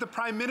speak with the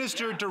Prime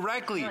Minister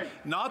directly,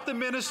 not the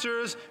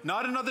ministers,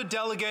 not another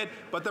delegate,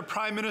 but the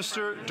Prime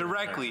Minister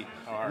directly.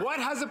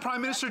 What has the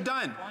Prime Minister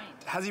done?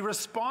 Has he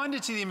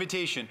responded to the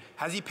invitation?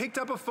 Has he picked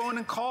up a phone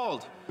and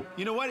called?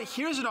 You know what?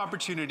 Here's an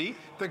opportunity.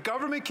 The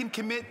government can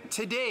commit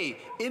today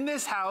in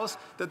this House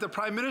that the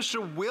Prime Minister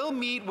will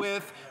meet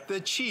with the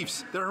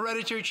chiefs, the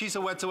hereditary chiefs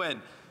of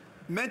Wet'suwet'en.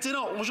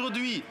 Maintenant,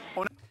 aujourd'hui,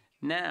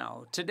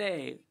 now,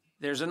 today,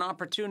 there's an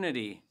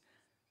opportunity.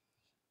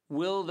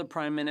 Will the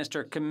Prime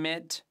Minister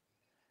commit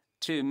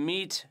to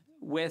meet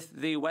with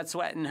the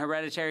Wet'suwet'en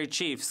hereditary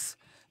chiefs?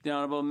 The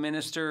Honourable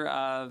Minister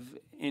of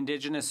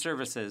Indigenous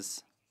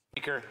Services.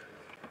 Speaker,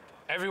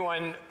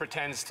 everyone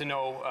pretends to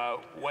know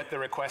what the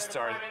requests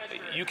are.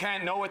 You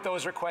can't know what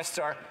those requests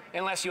are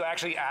unless you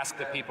actually ask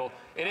the people.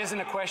 It isn't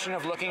a question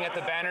of looking at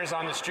the banners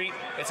on the street.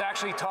 It's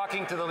actually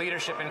talking to the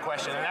leadership in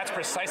question, and that's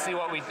precisely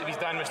what we've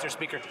done, Mr.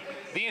 Speaker.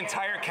 The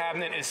entire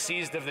cabinet is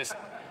seized of this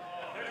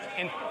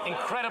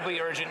incredibly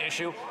urgent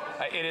issue.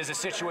 It is a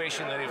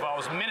situation that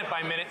evolves minute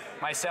by minute.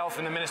 Myself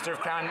and the Minister of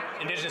Crown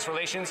Indigenous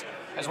Relations,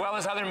 as well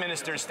as other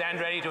ministers, stand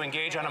ready to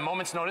engage on a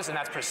moment's notice, and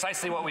that's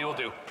precisely what we will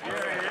do.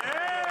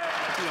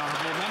 The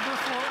Honourable Member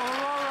for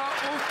Aurora,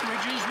 Oak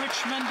Ridges,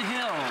 Richmond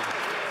Hill.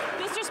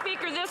 Mr.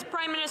 Speaker, this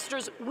Prime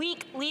Minister's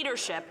weak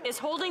leadership is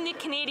holding the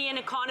Canadian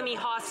economy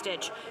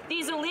hostage.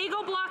 These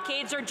illegal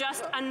blockades are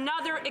just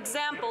another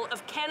example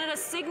of Canada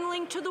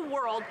signaling to the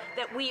world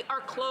that we are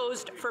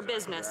closed for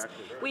business.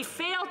 We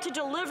fail to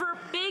deliver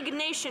big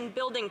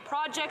nation-building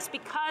projects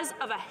because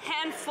of a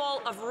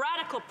handful of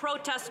radical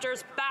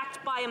protesters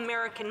backed by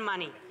American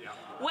money.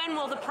 When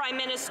will the Prime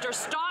Minister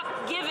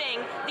stop giving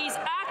these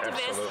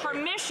activists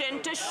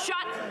permission to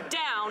shut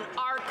down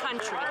our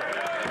country?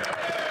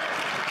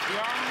 The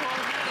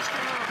Honourable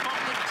Minister of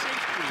Public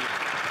Safety.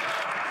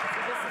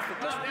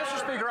 Mr.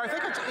 Speaker, I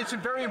think it's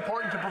very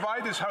important to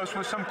provide this House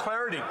with some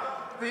clarity.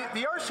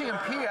 The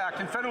RCMP Act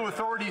and federal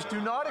authorities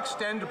do not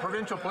extend to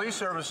provincial police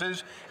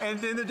services,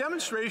 and in the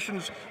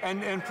demonstrations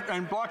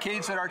and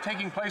blockades that are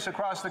taking place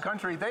across the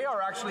country, they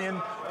are actually in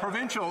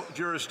provincial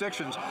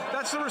jurisdictions.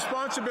 That's the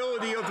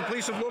responsibility of the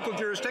police of local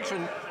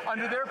jurisdiction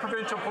under their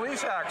provincial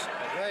police acts.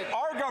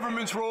 Our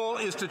government's role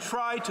is to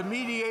try to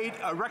mediate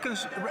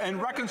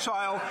and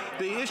reconcile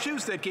the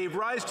issues that gave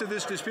rise to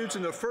this disputes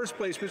in the first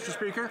place, Mr.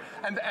 Speaker,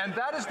 and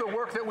that is the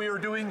work that we are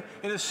doing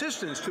in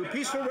assistance to a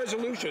peaceful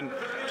resolution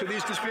to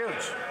these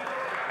disputes.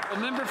 A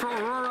member for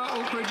Aurora,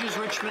 Oak Ridges,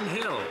 Richmond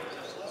Hill.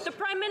 The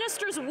Prime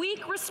Minister's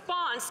weak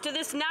response to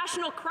this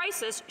national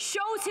crisis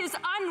shows his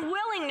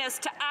unwillingness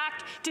to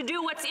act to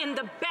do what's in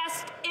the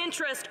best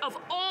interest of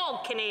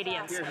all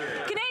Canadians.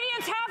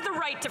 Canadians have the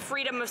right to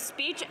freedom of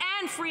speech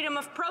and freedom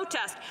of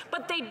protest,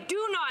 but they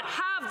do not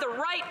have the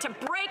right to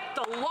break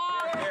the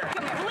law,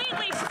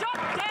 completely shut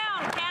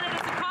down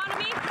Canada's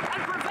economy,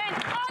 and prevent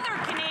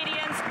other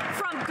Canadians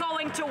from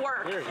going to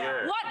work.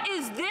 What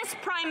is this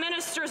Prime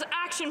Minister's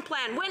action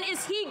plan? When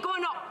is he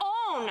going to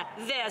own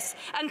this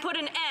and put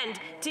an end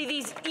to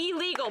these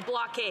illegal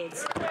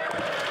blockades?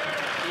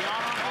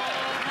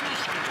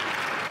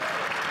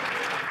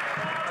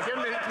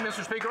 Again,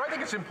 Mr. Speaker, I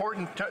think it's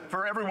important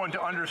for everyone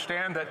to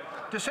understand that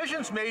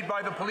decisions made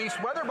by the police,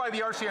 whether by the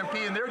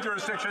RCMP in their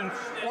jurisdiction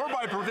or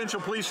by provincial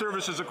police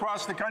services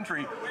across the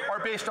country, are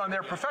based on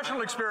their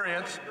professional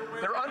experience,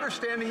 their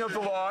understanding of the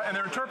law, and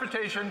their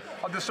interpretation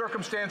of the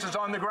circumstances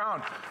on the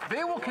ground.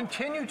 They will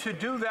continue to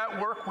do that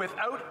work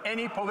without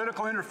any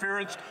political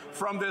interference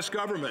from this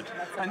government.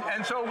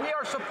 And so we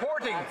are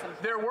supporting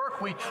their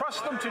work. We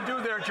trust them to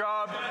do their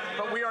job,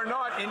 but we are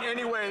not in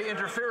any way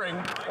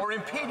interfering or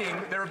impeding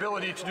their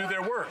ability to do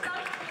their work.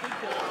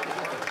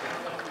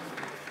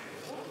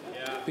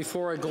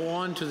 Before I go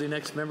on to the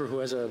next member who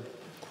has a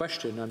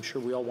question, I'm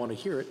sure we all want to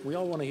hear it. We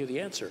all want to hear the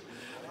answer.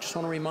 I just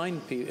want to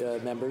remind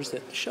members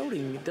that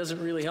shouting doesn't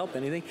really help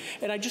anything.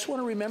 And I just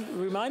want to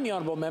remind the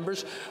honourable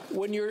members,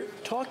 when you're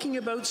talking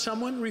about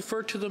someone,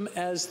 refer to them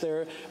as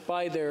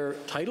by their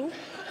title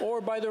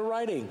or by their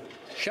riding.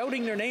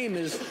 Shouting their name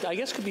is, I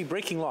guess, could be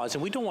breaking laws,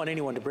 and we don't want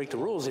anyone to break the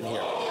rules in here.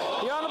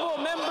 The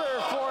honourable member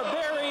for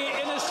Barrie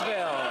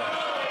Innisfil.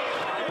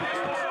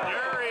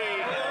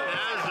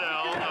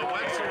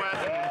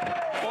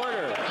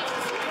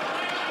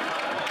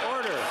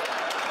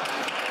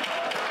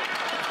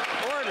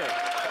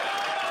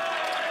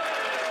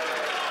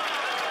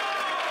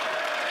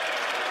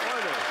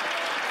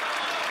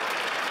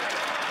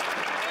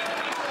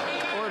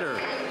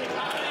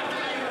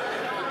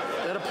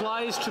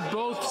 To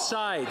both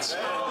sides.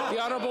 The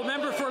honourable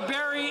member for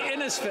Barrie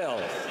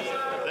Innisfil.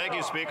 Thank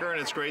you, Speaker,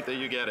 and it's great that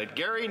you get it.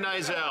 Gary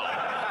Nizell,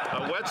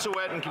 a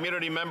Wet'suwet'en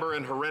community member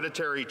and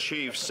hereditary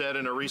chief, said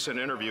in a recent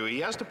interview he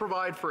has to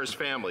provide for his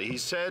family. He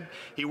said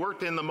he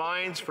worked in the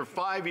mines for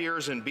 5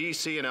 years in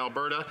BC and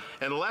Alberta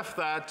and left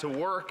that to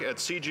work at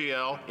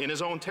CGL in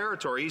his own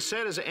territory. He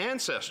said his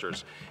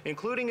ancestors,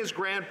 including his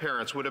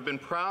grandparents, would have been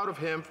proud of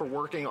him for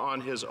working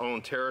on his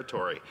own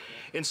territory.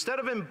 Instead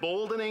of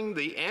emboldening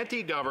the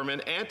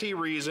anti-government,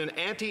 anti-reason,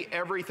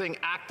 anti-everything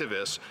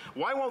activists,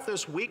 why won't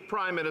this weak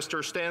Prime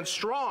Minister stand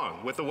strong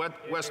with the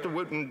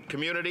Wet'suwet'en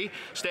community,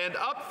 stand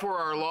up for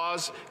our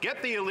laws,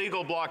 get the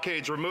illegal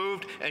blockades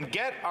removed, and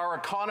get our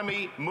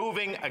economy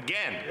moving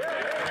again? The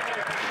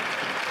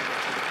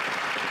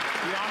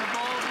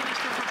Honourable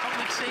Minister for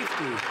Public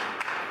Safety.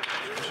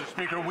 Mr.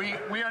 Speaker,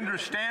 we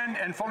understand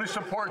and fully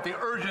support the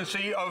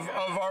urgency of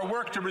our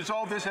work to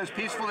resolve this as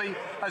peacefully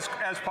as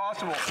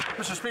possible.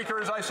 Mr. Speaker,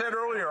 as I said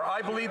earlier,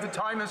 I believe the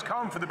time has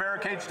come for the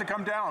barricades to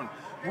come down.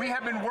 We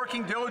have been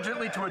working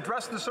diligently to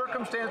address the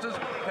circumstances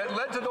that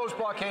led to those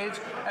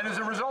blockades, and as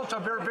a result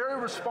of a very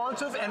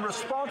responsive and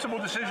responsible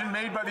decision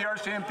made by the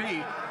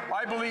RCMP,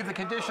 I believe the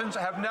conditions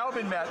have now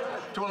been met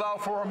to allow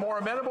for a more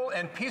amenable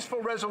and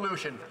peaceful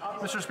resolution.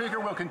 Mr. Speaker,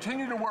 we'll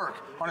continue to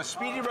work on a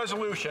speedy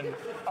resolution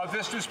of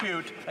this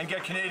dispute and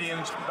get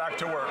Canadians back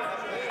to work.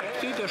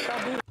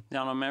 The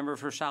honourable member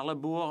for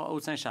Charlesbourg,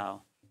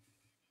 Haute-Saint-Charles.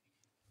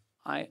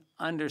 I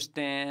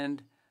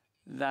understand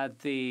that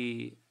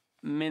the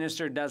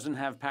minister doesn't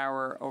have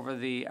power over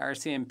the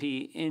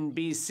RCMP in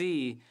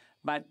BC,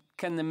 but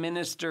can the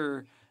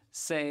minister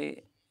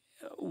say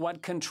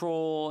what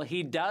control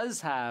he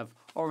does have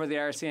over the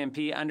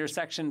RCMP under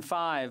Section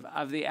 5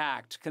 of the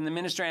Act? Can the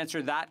minister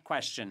answer that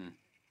question?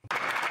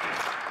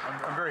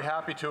 I'm very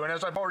happy to. And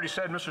as I've already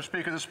said, Mr.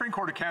 Speaker, the Supreme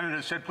Court of Canada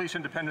has said police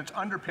independence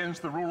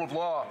underpins the rule of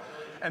law.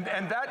 And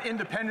that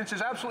independence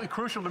is absolutely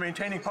crucial to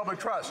maintaining public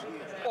trust.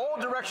 All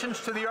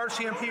directions to the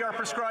RCMP are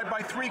prescribed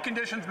by 3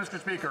 conditions, Mr.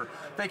 Speaker.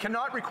 They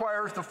cannot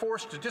require the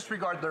force to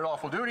disregard their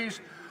lawful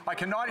duties. I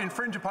cannot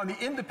infringe upon the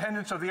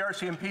independence of the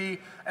RCMP,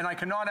 and I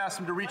cannot ask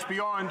them to reach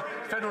beyond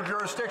federal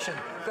jurisdiction.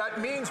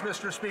 That means,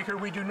 Mr. Speaker,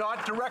 we do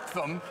not direct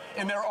them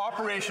in their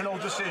operational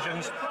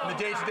decisions in the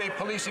day-to-day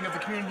policing of the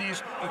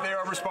communities that they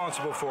are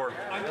responsible for.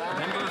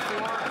 Member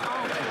for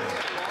Carleton.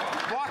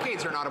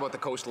 Blockades are not about the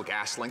Coastal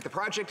GasLink. The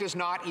project is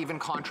not even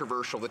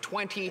controversial. The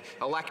 20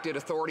 elected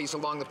authorities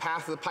along the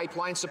path of the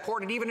pipeline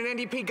support it. Even an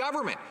NDP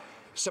government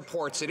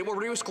supports it. It will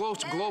reduce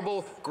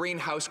global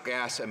greenhouse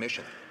gas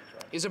emissions.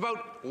 It's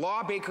about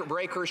law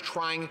breakers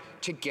trying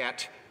to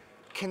get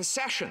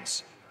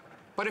concessions.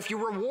 But if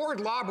you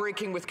reward law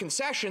breaking with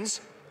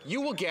concessions,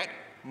 you will get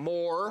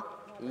more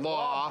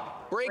law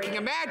breaking.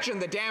 Imagine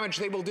the damage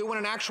they will do when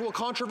an actual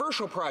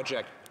controversial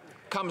project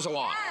comes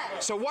along.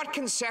 So what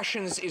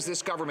concessions is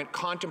this government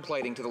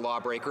contemplating to the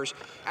lawbreakers,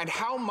 and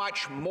how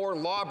much more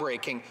law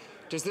breaking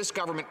does this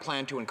government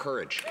plan to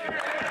encourage?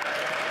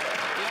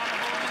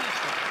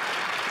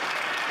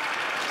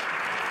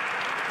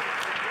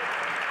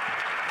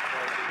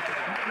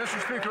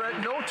 Mr. Speaker,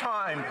 at no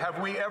time have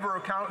we ever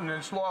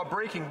countenanced law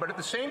breaking, but at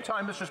the same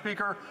time, Mr.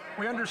 Speaker,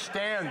 we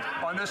understand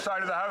on this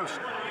side of the House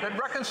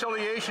that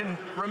reconciliation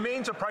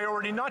remains a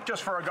priority not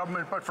just for our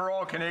government, but for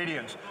all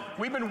Canadians.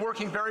 We've been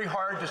working very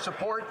hard to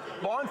support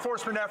law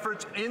enforcement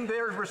efforts in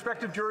their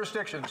respective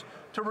jurisdictions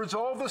to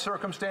resolve the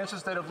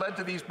circumstances that have led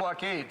to these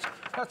blockades.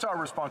 That's our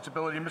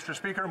responsibility, Mr.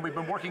 Speaker, and we've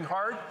been working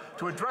hard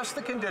to address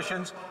the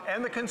conditions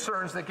and the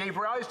concerns that gave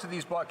rise to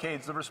these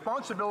blockades. The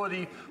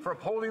responsibility for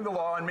upholding the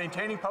law and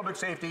maintaining public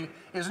safety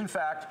is, in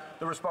fact,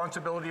 the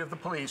responsibility of the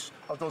police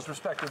of those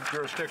respective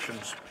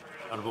jurisdictions.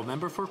 Honourable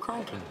member for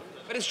Carleton.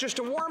 But it's just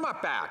a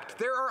warm-up act.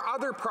 There are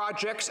other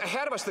projects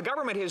ahead of us. The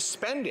government is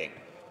spending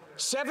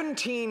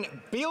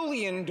 $17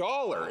 billion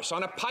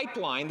on a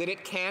pipeline that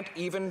it can't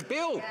even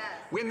build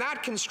when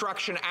that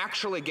construction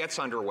actually gets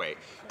underway.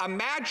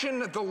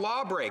 Imagine the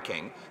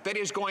law-breaking that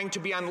is going to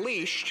be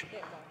unleashed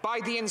by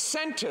the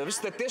incentives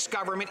that this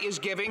government is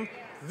giving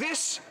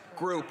this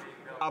group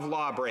of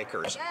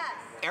lawbreakers.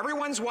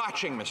 Everyone's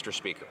watching, Mr.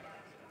 Speaker.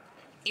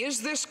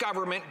 Is this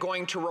government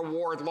going to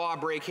reward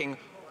law-breaking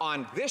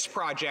on this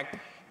project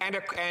and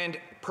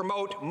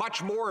promote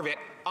much more of it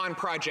on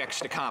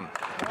projects to come?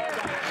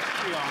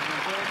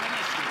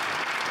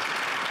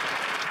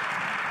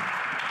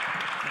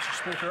 Mr.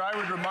 Speaker, I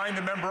would remind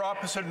the member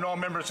opposite and all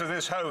members of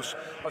this House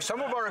of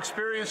some of our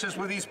experiences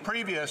with these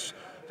previous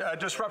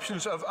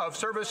disruptions of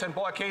service and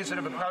blockades that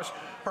have been passed.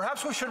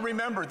 Perhaps we should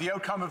remember the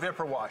outcome of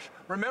Ipperwash,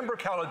 remember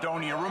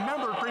Caledonia,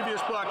 remember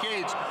previous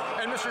blockades.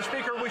 And Mr.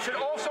 Speaker, we should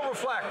also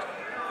reflect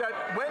that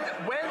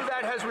when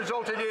that has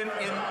resulted in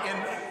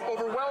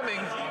overwhelming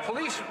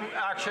police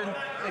action,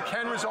 it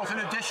can result in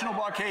additional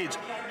blockades.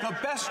 The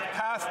best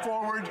path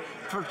forward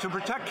to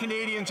protect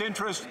Canadians'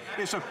 interests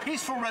is a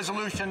peaceful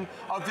resolution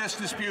of this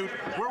dispute.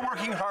 We're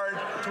working hard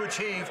to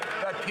achieve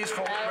that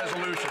peaceful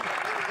resolution.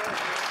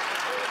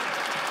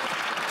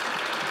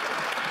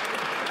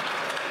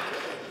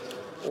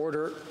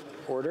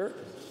 Order.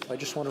 I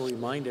just want to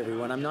remind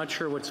everyone, I'm not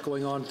sure what's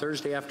going on.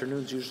 Thursday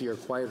afternoons usually are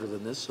quieter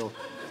than this, so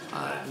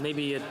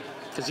maybe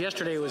because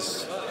yesterday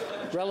was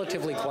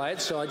relatively quiet,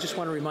 so I just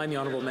want to remind the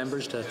honourable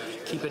members to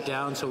keep it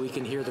down so we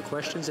can hear the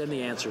questions and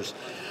the answers.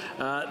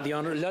 The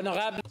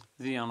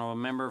honourable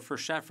member for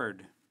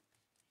Shefford.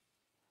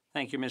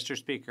 Thank you, Mr.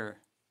 Speaker.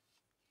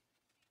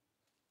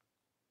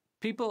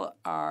 People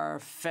are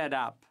fed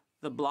up.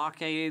 The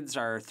blockades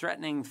are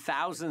threatening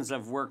thousands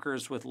of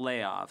workers with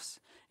layoffs.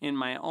 In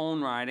my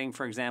own riding,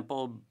 for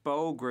example,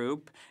 Bow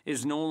Group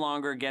is no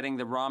longer getting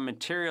the raw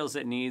materials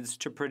it needs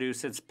to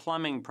produce its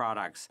plumbing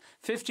products.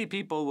 50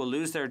 people will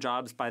lose their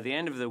jobs by the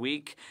end of the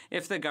week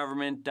if the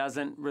government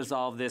doesn't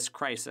resolve this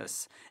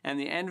crisis. And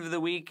the end of the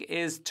week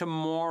is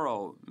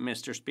tomorrow,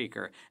 Mr.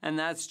 Speaker. And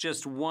that's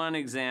just one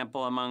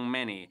example among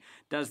many.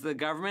 Does the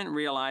government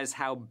realize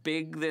how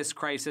big this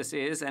crisis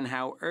is and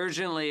how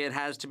urgently it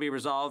has to be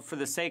resolved for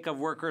the sake of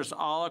workers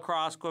all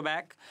across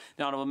Quebec?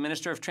 The Honourable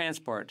Minister of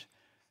Transport.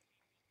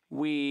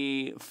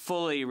 We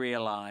fully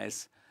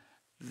realize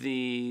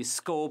the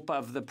scope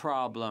of the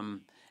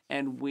problem,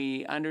 and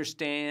we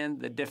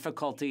understand the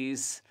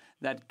difficulties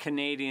that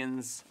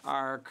Canadians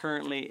are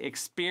currently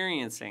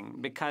experiencing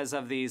because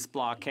of these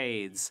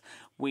blockades.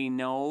 We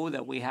know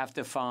that we have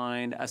to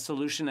find a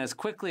solution as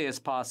quickly as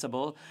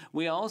possible.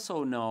 We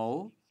also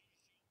know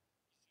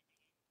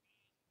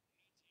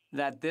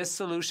that this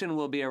solution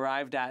will be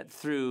arrived at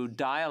through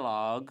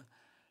dialogue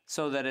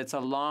so that it's a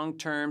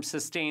long-term,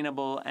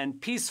 sustainable, and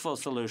peaceful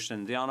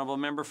solution. The honourable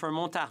member for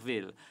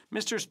Montarville.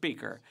 Mr.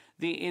 Speaker,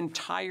 the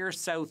entire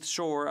south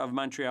shore of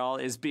Montreal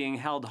is being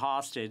held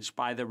hostage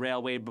by the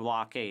railway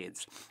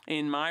blockades.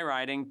 In my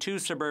riding, 2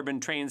 suburban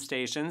train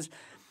stations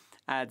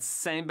at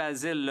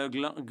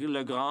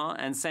Saint-Basile-le-Grand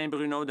and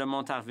Saint-Bruno de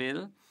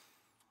Montarville,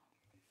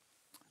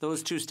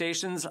 Those 2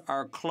 stations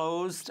are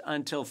closed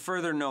until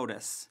further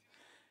notice.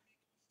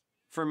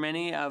 For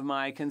many of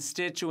my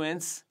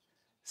constituents,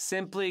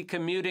 simply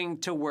commuting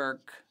to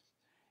work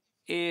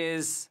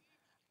is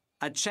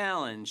a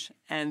challenge,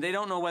 and they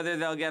don't know whether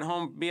they'll be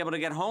able to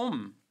get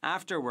home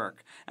after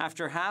work.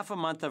 After half a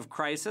month of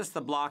crisis,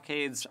 the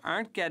blockades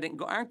aren't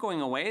going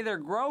away, they're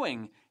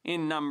growing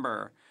in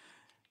number.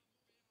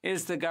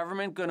 Is the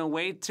government going to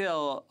wait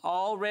till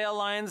all rail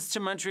lines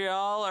to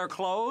Montreal are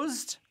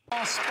closed?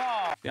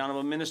 The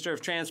Honourable Minister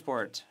of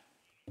Transport.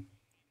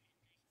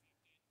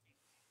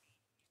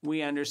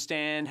 We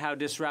understand how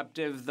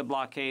disruptive the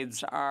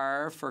blockades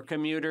are for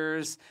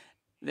commuters.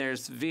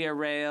 There's Via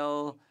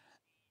Rail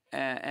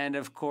and,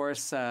 of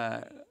course,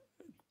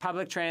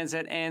 public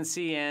transit and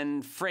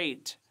CN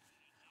freight.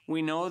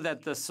 We know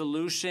that the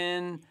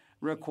solution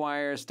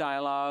requires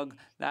dialogue.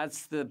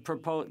 That's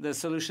the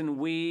solution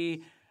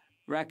we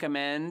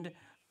recommend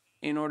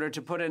in order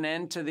to put an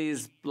end to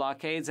these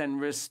blockades and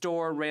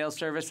restore rail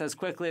service as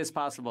quickly as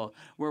possible.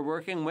 We're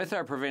working with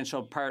our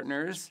provincial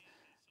partners,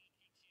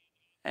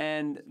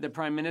 and the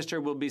Prime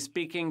Minister will be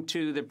speaking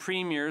to the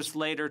premiers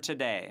later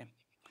today.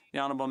 The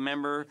Honourable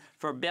Member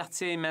for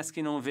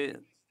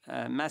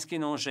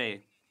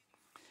Berthier-Maskinongé.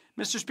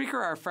 Mr. Speaker,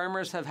 our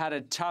farmers have had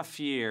a tough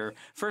year.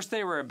 First,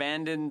 they were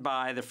abandoned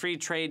by the free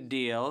trade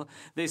deal.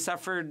 They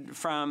suffered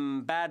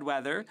from bad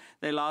weather.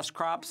 They lost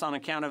crops on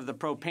account of the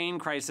propane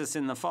crisis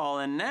in the fall.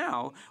 And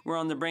now we're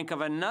on the brink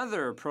of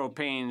another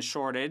propane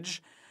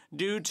shortage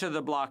due to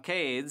the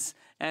blockades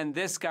and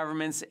this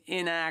government's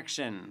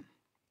inaction.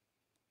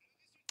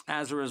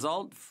 As a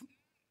result,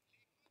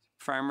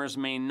 farmers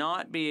may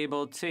not be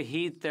able to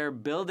heat their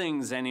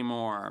buildings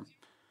anymore.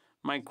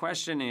 My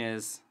question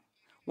is,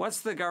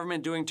 what's the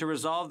government doing to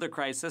resolve the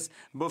crisis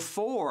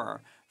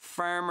before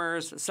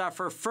farmers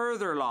suffer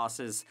further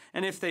losses?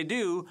 And if they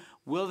do,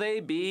 will they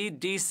be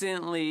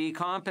decently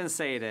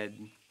compensated?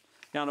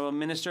 The Honourable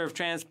Minister of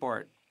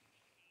Transport.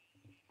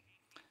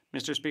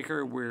 Mr.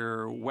 Speaker,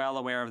 we're well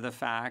aware of the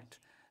fact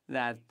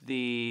that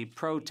the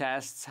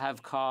protests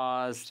have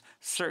caused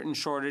certain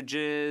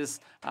shortages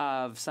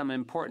of some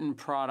important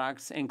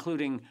products,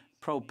 including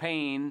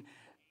propane,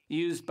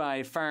 used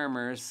by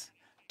farmers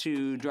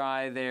to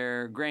dry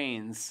their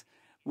grains.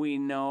 We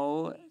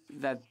know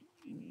that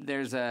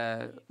there's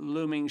a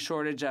looming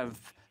shortage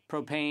of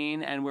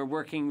propane, and we're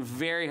working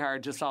very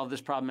hard to solve this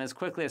problem as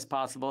quickly as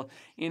possible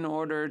in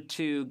order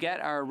to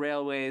get our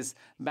railways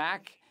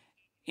back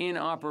in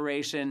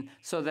operation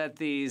so that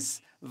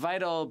these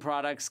vital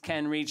products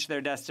can reach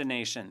their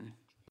destination.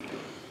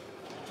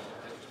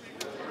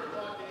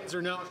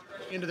 They're now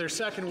into their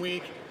second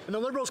week, and the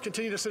Liberals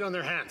continue to sit on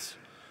their hands.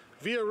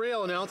 Via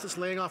Rail announced it's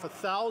laying off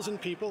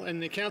 1,000 people,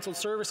 and they canceled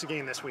service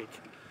again this week.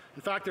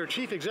 In fact, their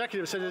chief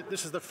executive said that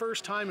this is the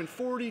first time in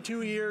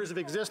 42 years of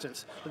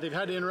existence that they've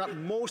had to interrupt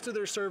most of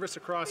their service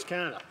across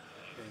Canada.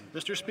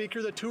 Mr.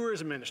 Speaker, the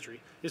tourism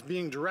industry is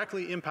being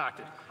directly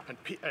impacted,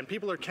 and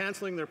people are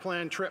canceling their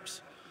planned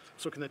trips.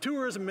 So can the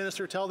tourism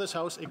minister tell this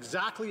House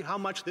exactly how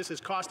much this is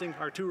costing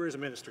our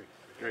tourism industry?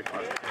 Great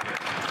question.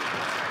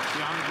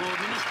 The Honourable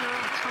Minister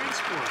of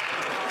Transport.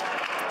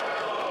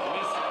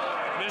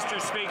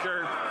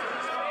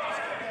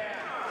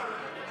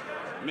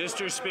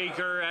 Mr.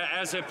 Speaker,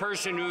 as a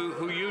person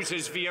who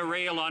uses Via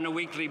Rail on a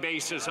weekly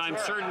basis, I'm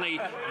certainly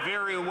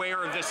very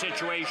aware of the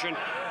situation.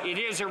 It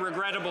is a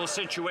regrettable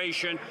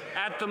situation.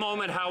 At the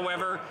moment,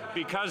 however,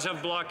 because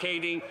of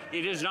blockading,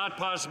 it is not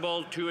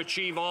possible to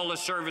achieve all the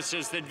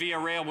services that Via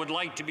Rail would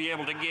like to be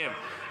able to give.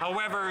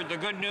 However, the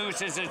good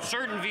news is that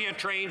certain Via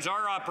trains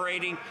are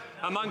operating,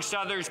 amongst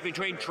others,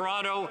 between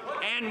Toronto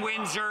and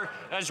Windsor,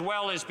 as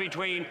well as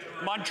between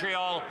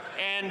Montreal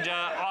and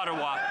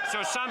Ottawa.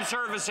 So some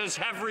services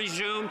have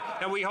resumed,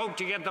 and we hope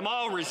to get them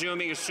all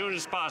resuming as soon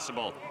as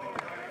possible.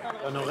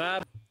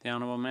 The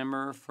Honourable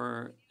Member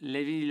for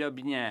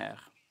Lévis-Lotbinière.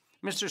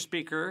 Mr.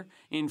 Speaker,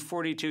 in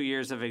 42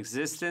 years of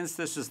existence,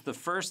 this is the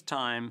first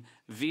time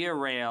Via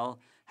Rail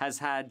has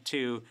had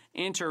to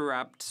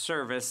interrupt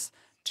service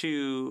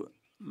to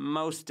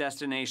most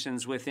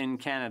destinations within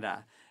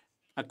Canada.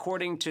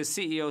 According to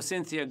CEO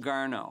Cynthia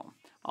Garneau,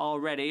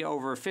 already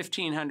over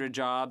 1,500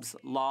 jobs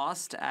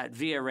lost at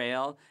Via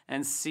Rail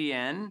and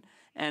CN,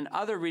 and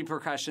other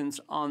repercussions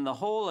on the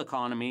whole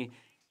economy,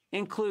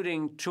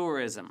 including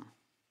tourism.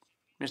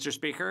 Mr.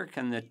 Speaker,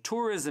 can the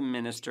tourism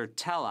minister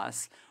tell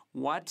us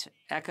what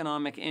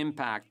economic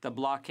impact the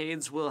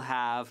blockades will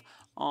have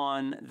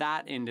on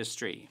that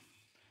industry?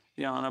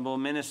 The Honourable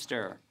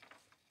Minister.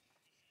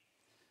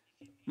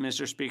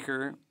 Mr.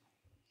 Speaker.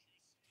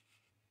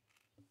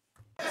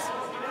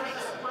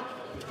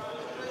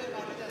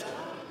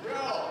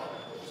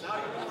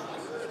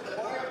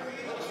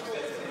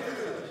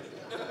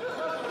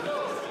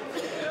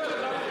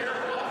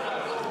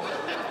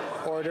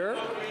 Order.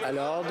 À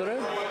l'ordre.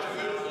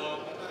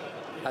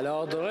 À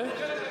l'ordre.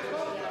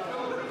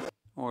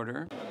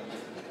 Order.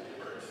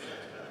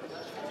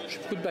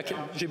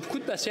 J'ai beaucoup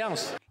de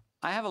patience.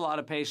 I have a lot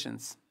of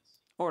patience.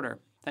 Order.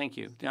 Thank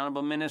you. The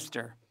Honourable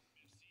Minister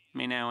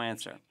may now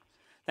answer.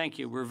 Thank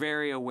you. We're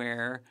very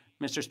aware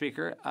Mr.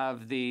 Speaker,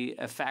 of the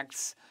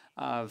effects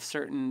of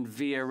certain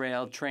Via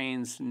Rail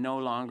trains no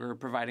longer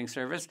providing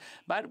service,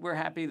 but we're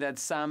happy that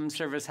some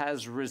service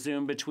has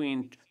resumed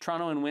between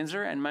Toronto and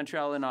Windsor and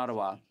Montreal and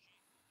Ottawa,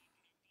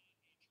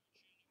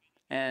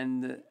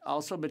 and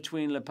also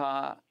between Le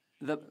Pas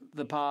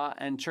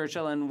and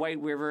Churchill and White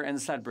River and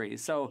Sudbury.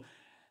 So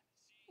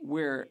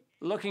we're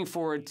looking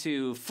forward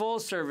to full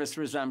service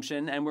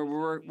resumption, and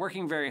we're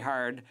working very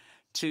hard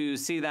to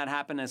see that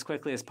happen as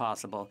quickly as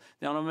possible.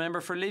 The Honourable Member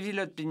for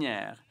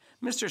Lévis-Lotbinière.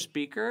 Mr.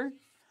 Speaker,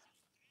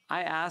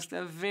 I asked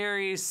a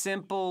very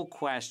simple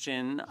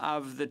question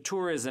of the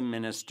tourism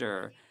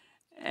minister,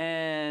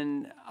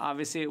 and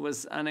obviously it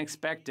was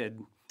unexpected,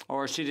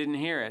 or she didn't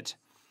hear it.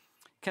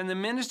 Can the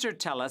minister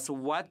tell us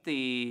what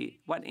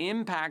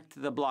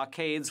impact the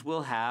blockades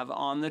will have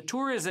on the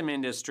tourism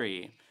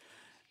industry?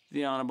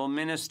 The Honourable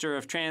Minister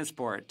of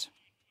Transport.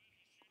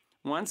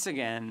 Once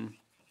again,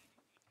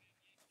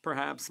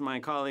 perhaps my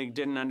colleague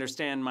didn't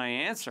understand my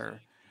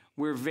answer.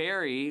 We're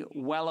very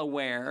well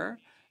aware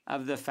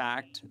of the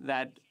fact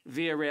that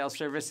Via Rail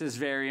service is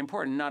very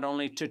important, not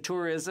only to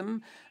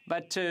tourism,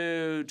 but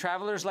to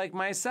travelers like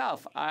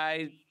myself.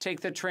 I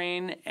take the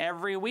train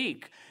every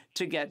week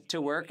to get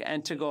to work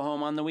and to go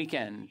home on the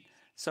weekend.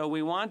 So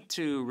we want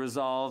to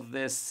resolve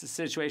this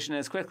situation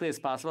as quickly as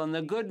possible. And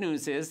the good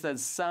news is that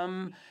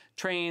some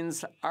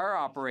trains are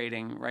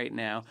operating right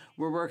now.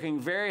 We're working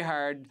very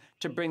hard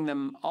to bring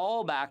them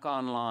all back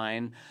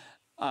online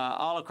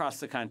all across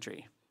the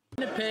country.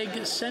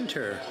 Winnipeg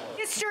Centre.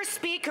 Mr.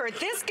 Speaker,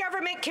 this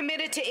government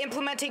committed to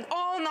implementing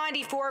all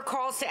 94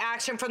 calls to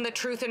action from the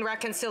Truth and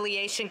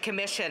Reconciliation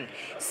Commission.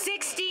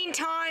 16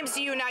 times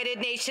the United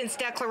Nations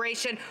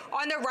Declaration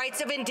on the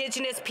Rights of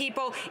Indigenous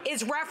People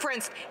is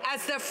referenced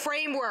as the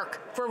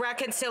framework for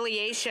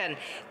reconciliation.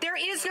 There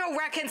is no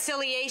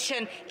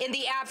reconciliation in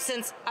the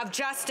absence of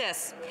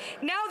justice.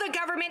 Now the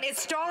government is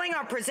stalling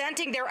on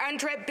presenting their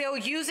UNDRIP bill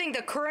using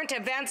the current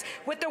events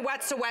with the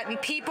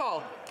Wet'suwet'en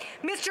people.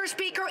 Mr.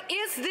 Speaker,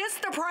 is this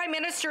the Prime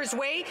Minister's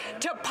way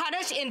to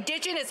punish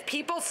Indigenous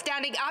people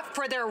standing up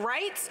for their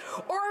rights?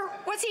 Or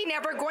was he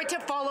never going to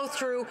follow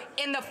through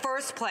in the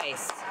first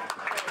place?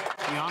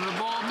 The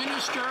Honourable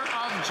Minister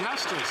of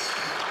Justice.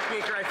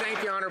 Speaker, I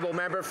thank the Honourable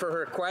Member for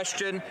her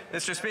question.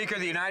 Mr. Speaker,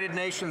 the United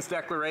Nations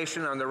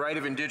Declaration on the Right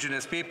of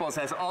Indigenous Peoples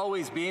has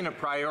always been a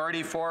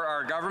priority for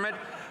our government.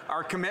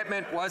 Our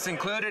commitment was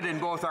included in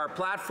both our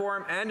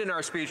platform and in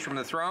our speech from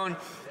the throne.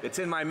 It's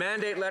in my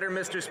mandate letter,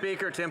 Mr.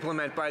 Speaker, to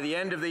implement by the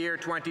end of the year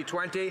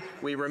 2020.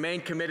 We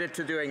remain committed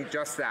to doing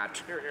just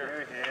that.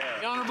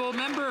 The Honourable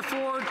Member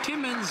for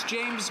Timmins,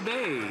 James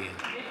Bay.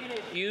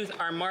 Youth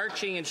are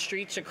marching in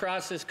streets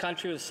across this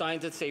country with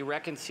signs that say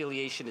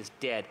reconciliation is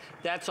dead.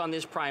 That's on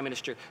this Prime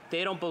Minister.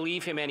 They don't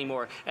believe him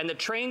anymore. And the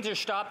trains are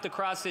stopped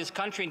across this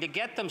country, and to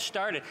get them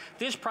started,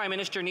 this Prime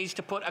Minister needs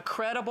to put a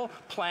credible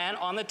plan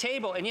on the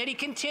table, and yet he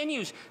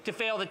continues to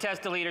fail the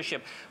test of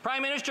leadership.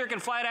 Prime Minister can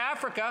fly to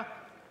Africa,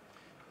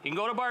 he can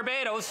go to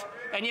Barbados,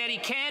 and yet he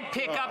can't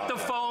pick up the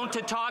phone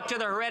to talk to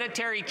the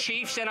hereditary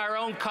chiefs in our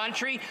own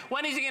country.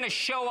 When is he going to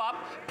show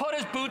up, put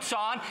his boots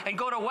on, and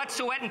go to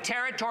Wet'suwet'en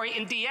territory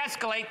and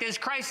de-escalate this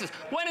crisis?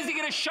 When is he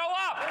going to show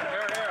up?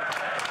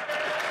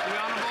 The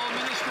Honourable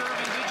Minister of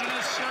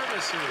Indigenous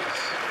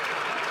Services.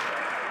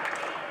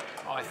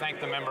 I thank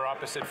the member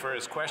opposite for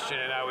his question,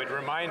 and I would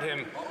remind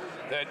him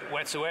that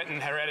Wet'suwet'en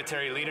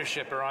hereditary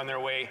leadership are on their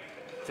way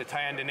to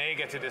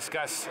Tyendinaga to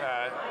discuss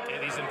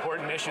these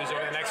important issues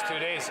over the next 2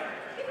 days.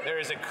 There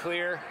is a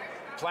clear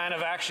plan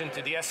of action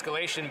to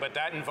de-escalation, but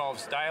that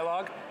involves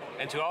dialogue.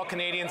 And to all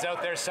Canadians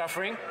out there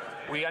suffering,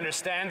 we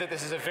understand that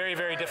this is a very,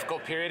 very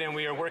difficult period, and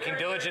we are working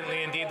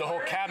diligently. Indeed, the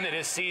whole cabinet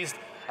is seized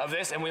of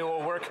this, and we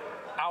will work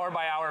hour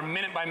by hour,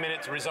 minute by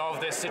minute to resolve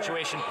this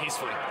situation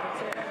peacefully.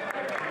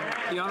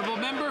 The Honourable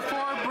Member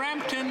for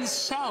Brampton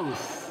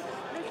South.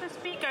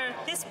 Speaker,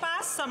 this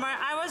past summer,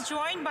 I was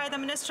joined by the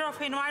Minister of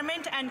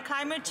Environment and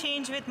Climate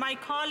Change with my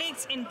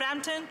colleagues in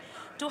Brampton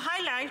to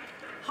highlight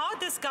how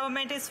this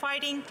government is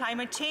fighting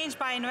climate change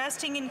by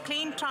investing in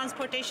clean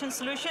transportation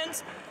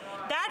solutions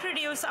that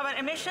reduce our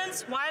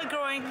emissions while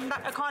growing the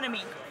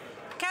economy.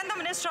 Can the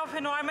Minister of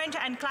Environment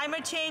and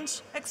Climate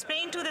Change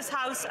explain to this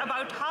House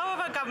about how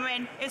our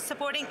government is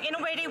supporting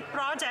innovative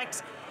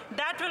projects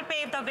that will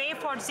pave the way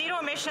for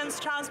zero-emissions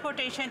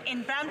transportation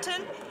in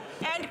Brampton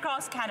and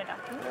across Canada?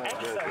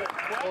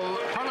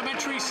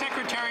 Parliamentary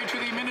Secretary to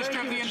the Minister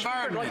of the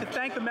Environment. I'd like to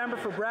thank the member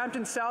for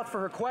Brampton South for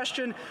her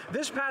question.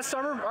 This past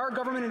summer, our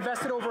government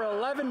invested over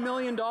 $11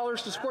 million to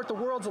support the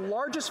world's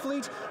largest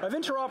fleet of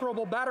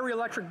interoperable battery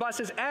electric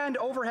buses and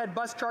overhead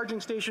bus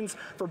charging stations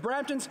for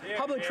Brampton's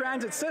public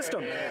transit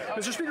system.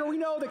 Mr. Speaker, we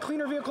know that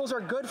cleaner vehicles are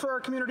good for our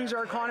communities,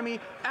 our economy,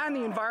 and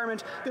the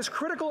environment. This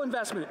critical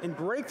investment in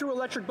breakthrough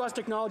electric bus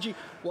technology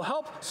will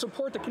help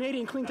support the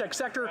Canadian clean tech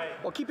sector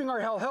while keeping our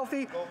health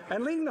healthy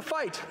and leading the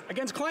fight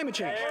against climate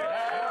change.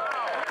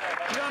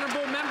 The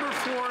Honourable Member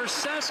for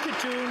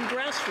Saskatoon,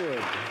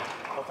 Grasswood.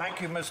 Well,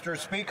 thank you, Mr.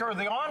 Speaker.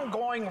 The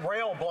ongoing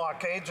rail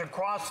blockades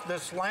across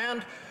this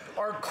land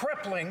are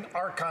crippling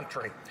our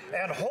country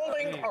and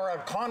holding our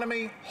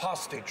economy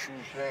hostage.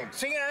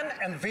 CN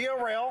and Via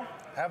Rail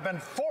have been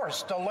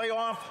forced to lay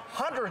off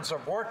hundreds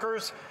of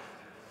workers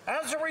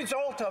as a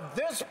result of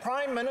this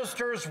Prime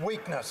Minister's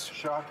weakness.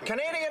 Shocking.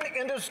 Canadian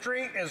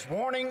industry is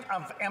warning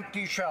of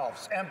empty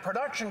shelves, and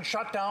production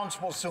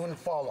shutdowns will soon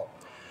follow.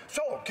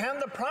 So, can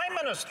the Prime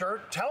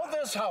Minister tell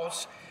this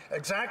House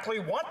exactly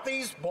what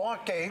these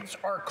blockades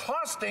are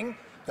costing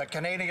the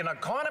Canadian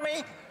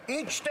economy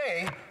each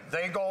day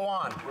they go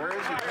on? Where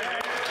is he?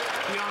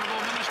 The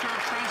Honourable Minister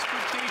of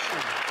Transportation.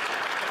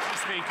 Mr.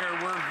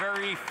 Speaker, we're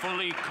very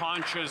fully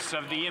conscious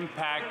of the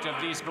impact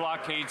of these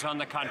blockades on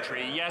the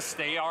country. Yes,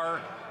 they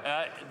are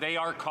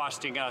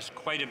costing us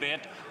quite a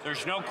bit.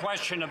 There's no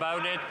question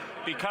about it.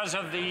 Because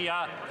of the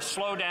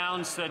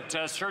slowdowns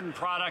that certain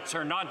products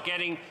are not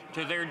getting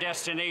to their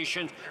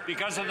destinations,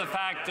 because of the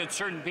fact that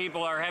certain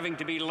people are having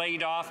to be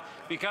laid off,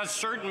 because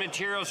certain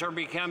materials are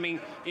becoming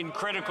in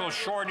critical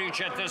shortage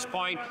at this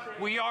point,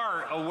 we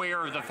are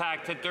aware of the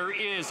fact that there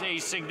is a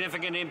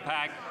significant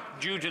impact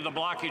due to the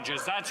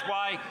blockages. That's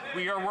why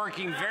we are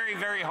working very,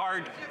 very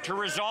hard to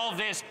resolve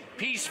this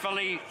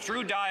peacefully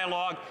through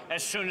dialogue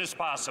as soon as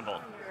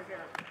possible.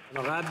 The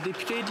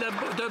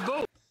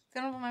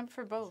Honourable Member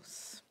for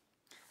Beauce.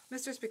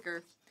 Mr.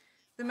 Speaker,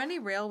 the many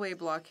railway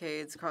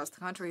blockades across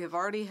the country have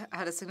already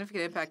had a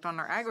significant impact on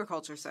our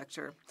agriculture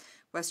sector.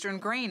 Western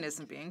grain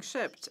isn't being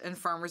shipped, and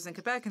farmers in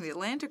Quebec and the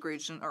Atlantic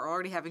region are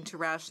already having to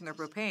ration their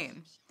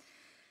propane.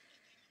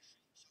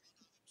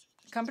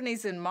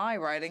 Companies in my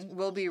riding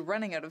will be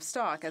running out of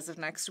stock as of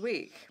next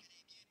week.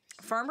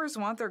 Farmers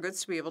want their goods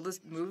to be able to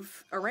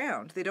move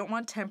around. They don't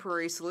want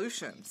temporary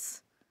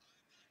solutions.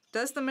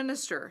 Does the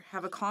minister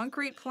have a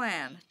concrete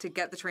plan to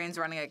get the trains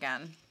running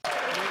again?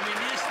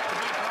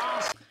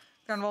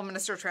 The Honourable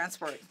Minister of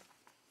Transport.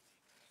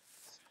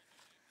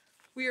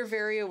 We are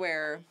very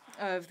aware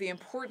of the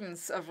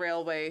importance of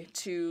railway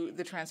to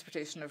the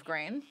transportation of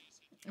grain,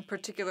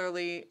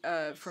 particularly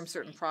from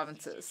certain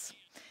provinces.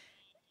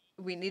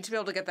 We need to be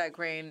able to get that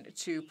grain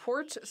to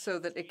port so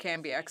that it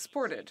can be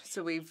exported.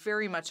 So we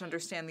very much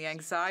understand the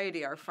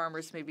anxiety our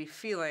farmers may be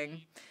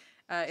feeling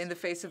in the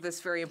face of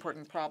this very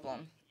important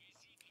problem.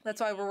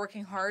 That's why we're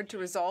working hard to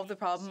resolve the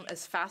problem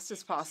as fast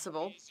as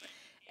possible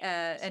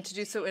and to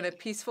do so in a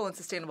peaceful and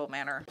sustainable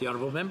manner. The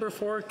Honourable Member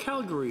for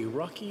Calgary,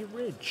 Rocky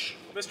Ridge.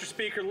 Mr.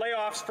 Speaker,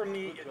 layoffs from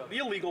the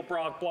illegal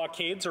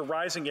blockades are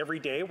rising every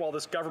day while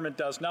this government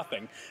does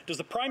nothing. Does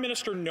the Prime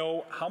Minister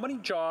know how many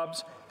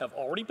jobs have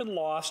already been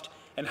lost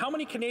and how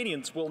many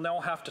Canadians will now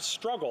have to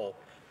struggle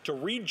to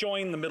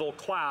rejoin the middle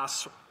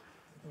class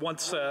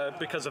once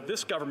because of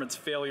this government's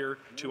failure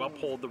to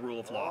uphold the rule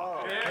of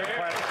law? The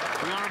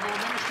Honourable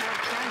Minister of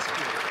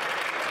Transport.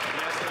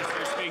 Yes,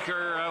 Mr.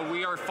 Speaker,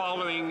 we are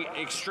following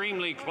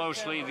extremely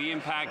closely the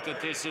impact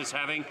that this is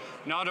having,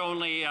 not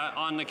only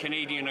on the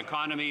Canadian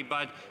economy,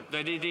 but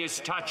that it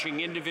is touching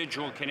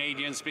individual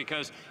Canadians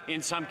because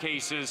in some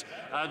cases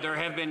there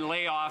have been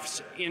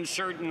layoffs in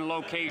certain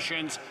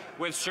locations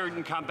with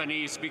certain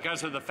companies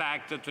because of the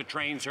fact that the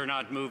trains are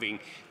not moving.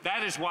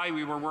 That is why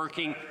we were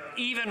working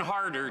even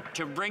harder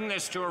to bring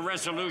this to a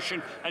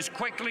resolution as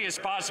quickly as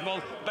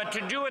possible, but to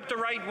do it the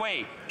right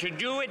way, to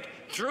do it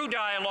through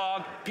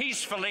dialogue,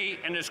 peacefully,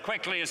 and as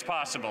quickly as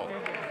possible.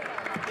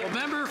 A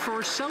member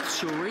for South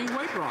Surrey,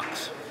 White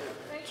Rocks.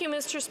 Thank you,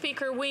 Mr.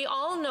 Speaker. We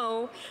all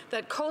know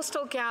that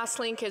Coastal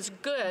GasLink is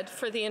good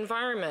for the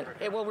environment.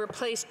 It will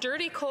replace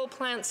dirty coal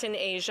plants in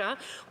Asia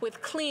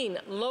with clean,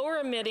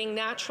 lower-emitting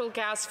natural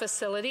gas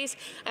facilities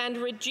and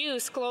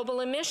reduce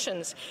global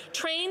emissions.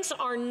 Trains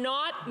are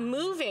not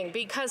moving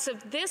because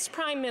of this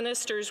Prime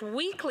Minister's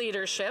weak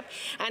leadership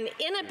and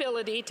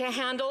inability to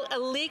handle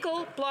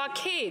illegal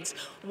blockades.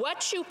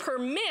 What you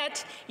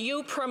permit,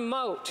 you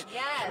promote.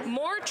 Yes.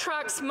 More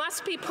trucks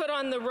must be put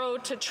on the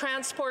road to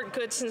transport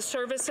goods and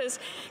services.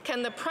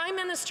 Can the Prime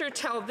Minister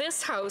tell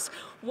this House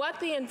what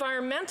the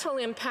environmental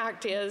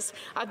impact is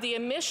of the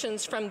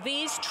emissions from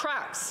these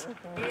trucks?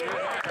 The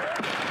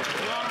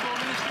Honourable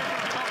Minister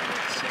for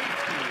Public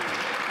Safety.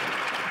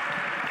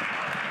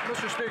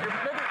 Mr. Speaker,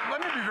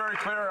 let me be very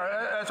clear.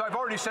 As I've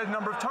already said a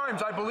number of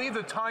times, I believe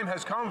the time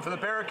has come for the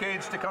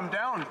barricades to come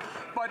down.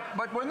 But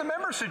when the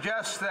member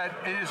suggests that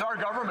it is our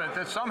government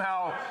that's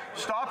somehow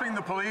stopping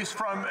the police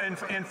from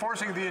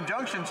enforcing the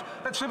injunctions,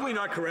 that's simply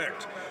not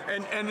correct.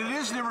 And it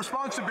is the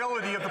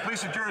responsibility of the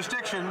police of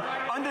jurisdiction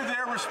under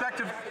their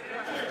respective...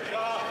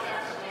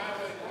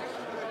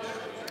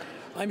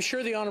 I'm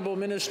sure the Honourable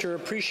Minister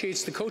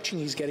appreciates the coaching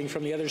he's getting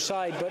from the other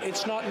side, but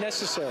it's not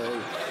necessary.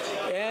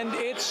 And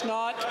it's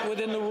not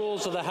within the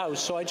rules of the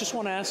House. So I just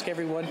want to ask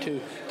everyone to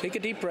take a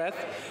deep breath,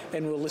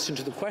 and we'll listen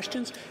to the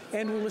questions,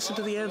 and we'll listen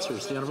to the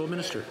answers. The Honourable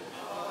Minister.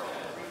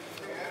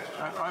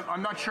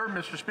 I'm not sure,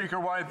 Mr. Speaker,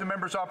 why the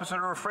members opposite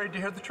are afraid to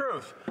hear the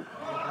truth.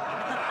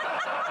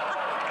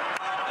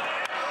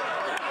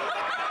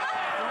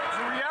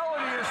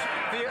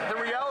 The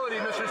reality,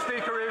 Mr.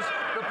 Speaker, is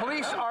the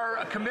police are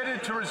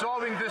committed to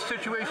resolving this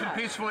situation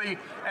peacefully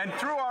and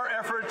through our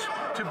efforts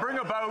to bring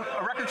about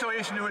a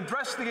reconciliation to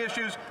address the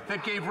issues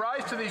that gave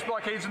rise to these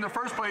blockades in the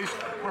first place.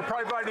 We're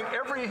providing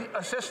every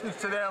assistance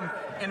to them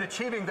in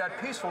achieving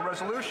that peaceful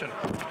resolution.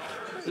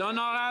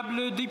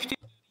 L'honorable député.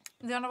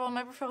 The Honourable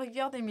Member for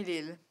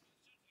Rivière-des-Mille-Îles.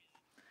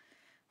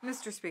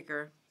 Mr.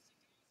 Speaker,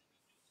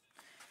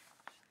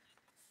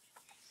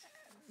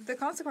 the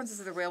consequences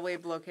of the railway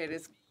blockade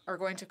are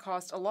going to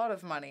cost a lot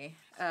of money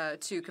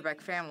to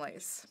Quebec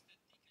families.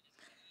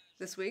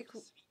 This week,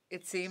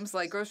 it seems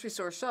like grocery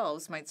store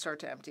shelves might start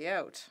to empty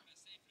out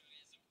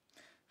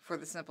for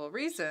the simple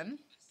reason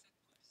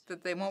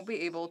that they won't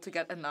be able to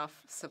get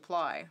enough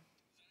supply.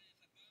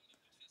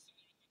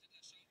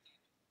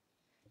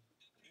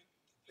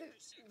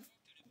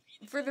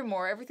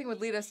 Furthermore, everything would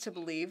lead us to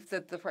believe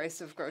that the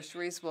price of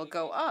groceries will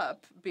go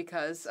up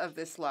because of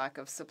this lack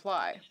of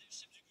supply.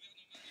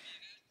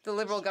 The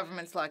Liberal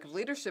government's lack of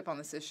leadership on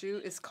this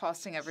issue is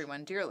costing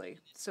everyone dearly.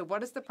 So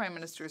what is the Prime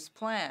Minister's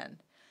plan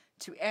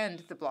to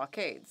end the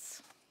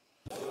blockades?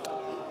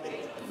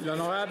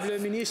 L'honorable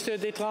Ministre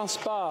des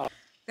Transports.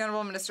 The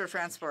Honourable Minister of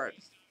Transport.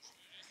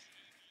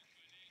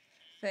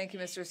 Thank you,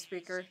 Mr.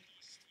 Speaker.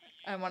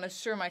 I want to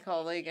assure my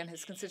colleague and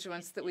his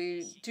constituents that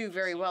we do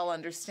very well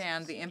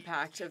understand the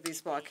impact of these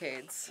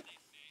blockades.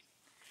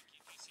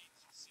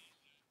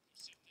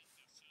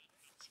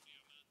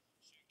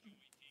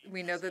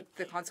 We know that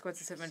the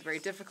consequences have been very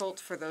difficult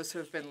for those who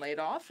have been laid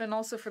off and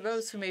also for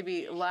those who may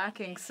be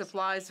lacking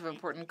supplies of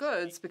important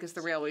goods because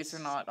the railways are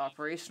not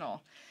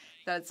operational.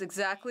 That's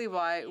exactly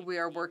why we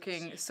are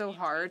working so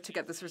hard to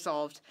get this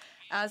resolved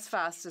as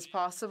fast as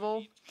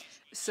possible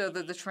so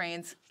that the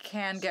trains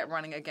can get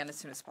running again as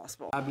soon as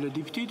possible.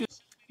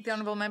 The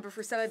Honourable Member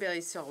for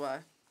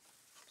Salaberry-sur-Loire.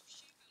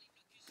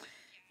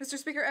 Mr.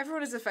 Speaker,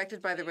 everyone is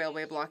affected by the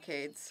railway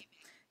blockades.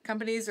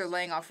 Companies are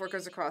laying off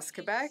workers across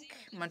Quebec.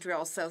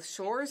 Montreal's South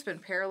Shore has been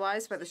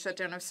paralyzed by the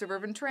shutdown of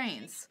suburban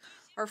trains.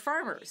 Our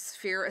farmers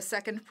fear a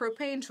second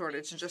propane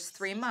shortage in just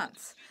 3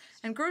 months,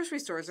 and grocery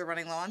stores are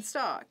running low on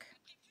stock.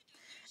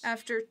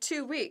 After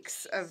 2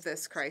 weeks of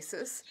this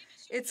crisis,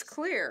 it's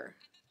clear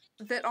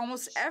that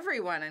almost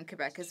everyone in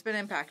Quebec has been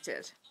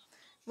impacted.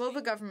 Will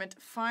the government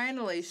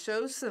finally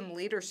show some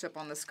leadership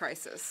on this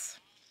crisis?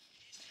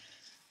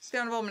 The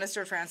Honourable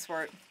Minister of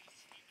Transport.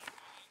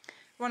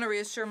 I want to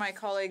reassure my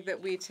colleague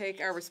that we take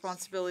our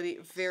responsibility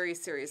very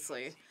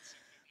seriously.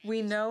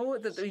 We know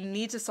that we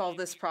need to solve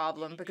this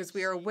problem because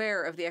we are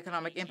aware of the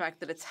economic impact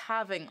that it's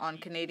having on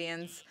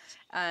Canadians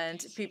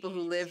and people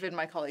who live in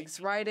my colleague's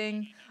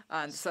riding,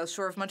 on the South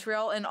Shore of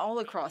Montreal, and all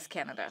across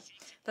Canada.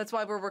 That's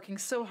why we're working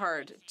so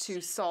hard to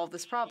solve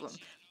this problem.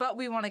 But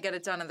we want to get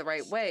it done in the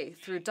right way,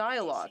 through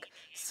dialogue,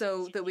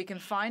 so that we can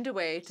find a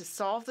way to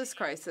solve this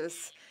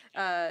crisis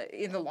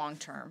in the long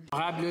term. The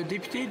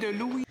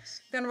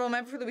Honourable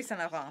Member for Louis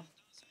Saint-Laurent.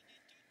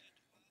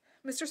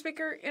 Mr.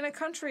 Speaker, in a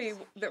country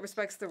that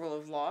respects the rule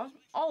of law,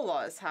 all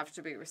laws have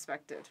to be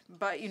respected.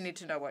 But you need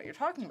to know what you're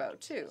talking about,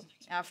 too.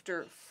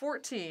 After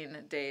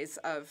 14 days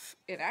of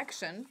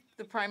inaction,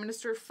 the Prime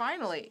Minister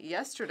finally,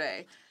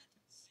 yesterday,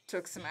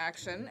 took some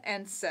action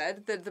and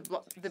said that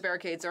the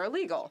barricades are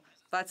illegal.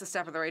 That's a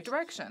step in the right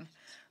direction.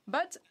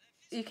 But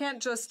you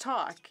can't just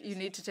talk. You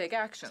need to take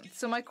action.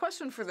 So my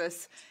question for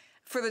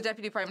the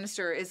Deputy Prime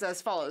Minister is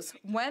as follows.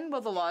 When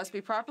will the laws be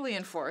properly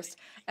enforced,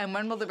 and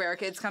when will the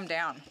barricades come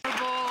down?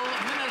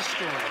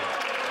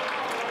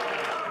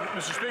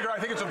 Mr. Speaker, I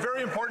think it's a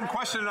very important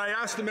question, and I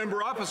asked the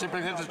member opposite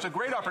because it's a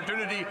great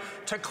opportunity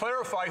to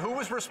clarify who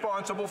was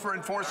responsible for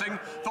enforcing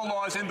the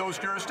laws in those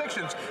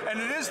jurisdictions.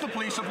 And it is the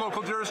police of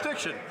local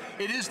jurisdiction.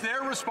 It is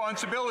their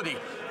responsibility.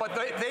 But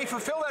they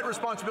fulfill that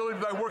responsibility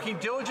by working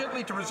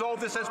diligently to resolve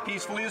this as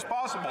peacefully as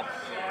possible.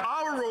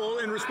 Our role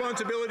and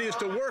responsibility is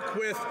to work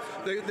with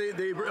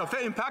the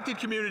impacted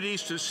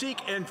communities to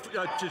seek and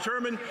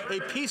determine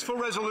a peaceful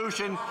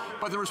resolution,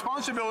 but the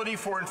responsibility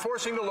for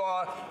enforcing the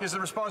law is the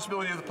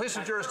responsibility of the police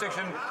of jurisdiction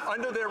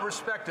under their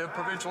respective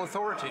provincial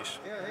authorities.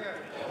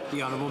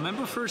 The Honourable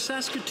Member for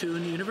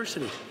Saskatoon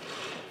University.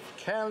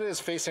 Canada is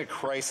facing a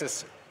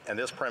crisis, and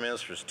this Prime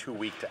Minister is too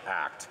weak to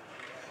act.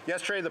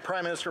 Yesterday, the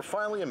Prime Minister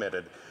finally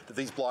admitted that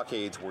these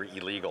blockades were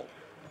illegal.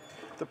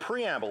 The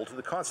preamble to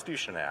the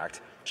Constitution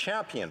Act,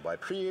 championed by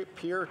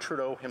Pierre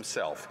Trudeau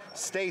himself,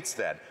 states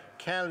that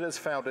Canada is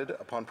founded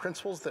upon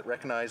principles that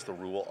recognize the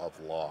rule of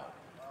law.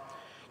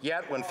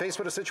 Yet, when faced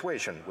with a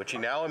situation which he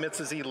now admits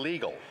is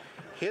illegal,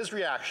 his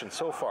reaction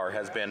so far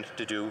has been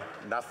to do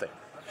nothing.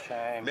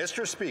 Shame.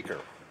 Mr. Speaker,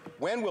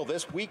 when will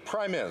this weak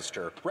Prime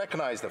Minister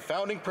recognize the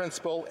founding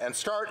principle and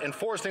start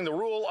enforcing the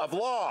rule of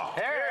law?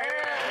 The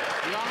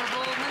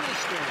Honourable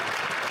Minister.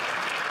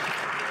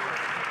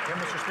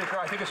 Mr. Speaker,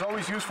 I think it's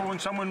always useful when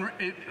someone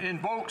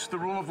invokes the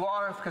rule of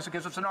law because it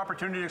gives us an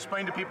opportunity to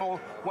explain to people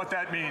what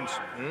that means.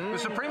 The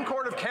Supreme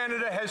Court of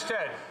Canada has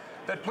said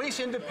that police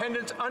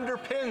independence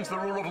underpins the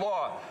rule of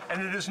law,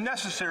 and it is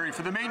necessary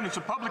for the maintenance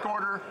of public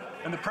order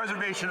and the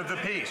preservation of the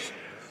peace.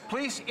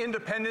 Police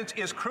independence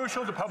is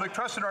crucial to public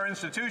trust in our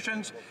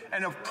institutions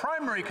and of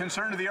primary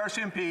concern to the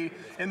RCMP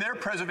in their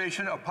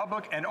preservation of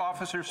public and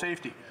officer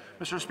safety.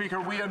 Mr.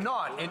 Speaker, we are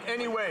not in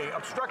any way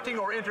obstructing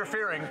or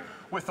interfering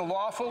with the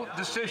lawful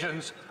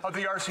decisions of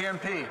the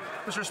RCMP.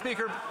 Mr.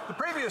 Speaker, the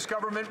previous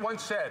government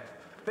once said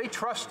they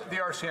trust the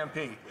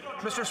RCMP.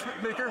 Mr.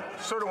 Speaker,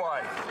 so do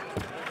I.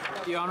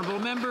 The honourable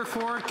member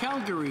for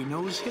Calgary,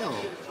 Nose Hill.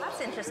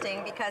 That's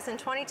interesting because in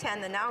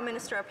 2010, the now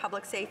Minister of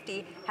Public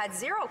Safety had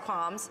zero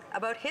qualms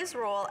about his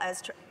role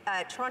as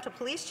Toronto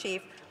Police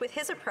Chief with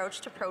his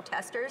approach to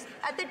protesters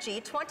at the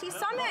G20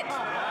 summit.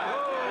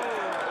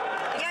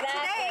 Yet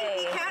today,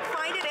 he can't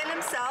find it in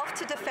himself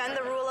to defend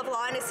the rule of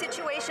law in a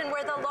situation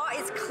where the law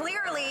is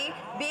clearly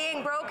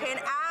being broken,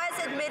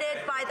 as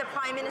admitted by the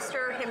Prime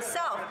Minister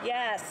himself.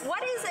 Yes.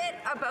 What is it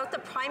about the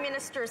Prime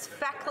Minister's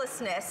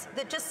fecklessness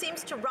that just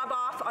seems to rub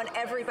off on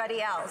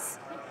everybody else?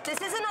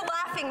 This isn't a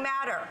laughing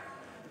matter.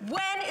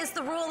 When is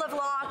the rule of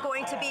law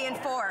going to be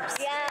enforced?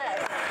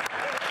 Yes.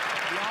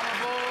 The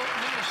honourable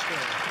minister.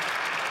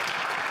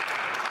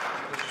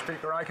 Mr.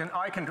 Speaker,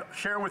 I can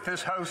share with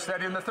this House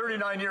that in the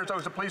 39 years I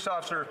was a police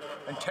officer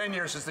and 10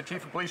 years as the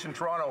Chief of Police in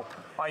Toronto,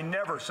 I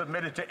never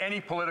submitted to any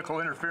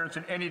political interference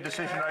in any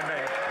decision I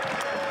made.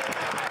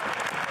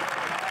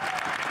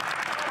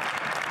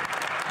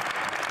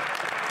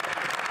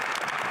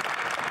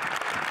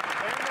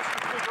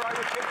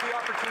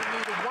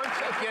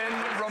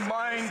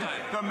 Remind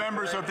the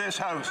members of this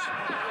House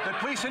that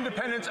police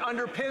independence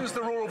underpins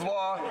the rule of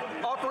law.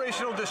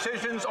 Operational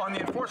decisions on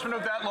the enforcement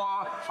of that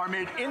law are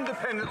made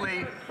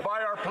independently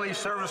by our police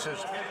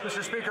services.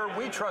 Mr. Speaker,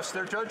 we trust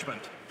their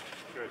judgment.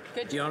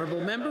 The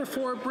honourable member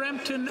for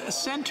Brampton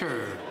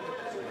Centre.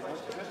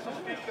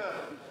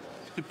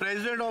 The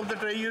President of the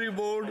Treasury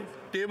Board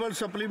tabled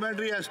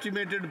supplementary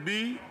estimated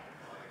B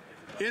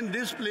in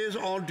this place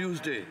on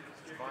Tuesday.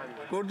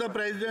 Could the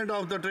President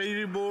of the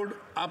Treasury Board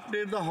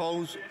update the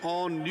House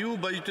on new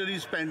budgetary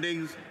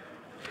spendings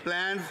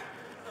plans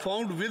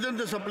found within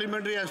the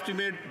supplementary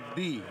estimate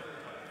B?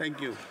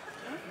 Thank you.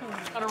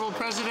 Honourable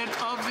President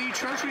of the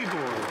Treasury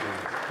Board.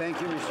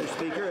 Thank you, Mr.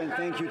 Speaker, and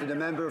thank you to the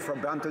member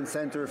from Brampton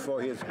Centre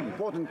for his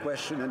important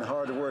question and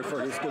hard work for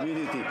his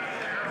community.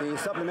 The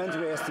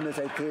supplementary estimates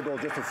I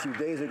tabled just a few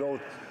days ago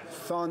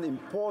fund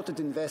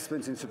important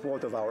investments in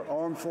support of our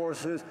armed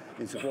forces,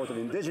 in support of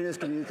Indigenous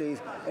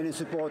communities, and in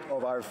support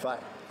of our fight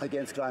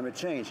against climate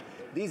change.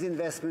 These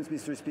investments,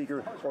 Mr.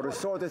 Speaker, are the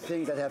sort of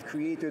things that have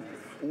created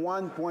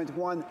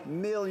 1.1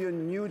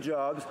 million new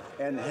jobs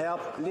and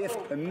helped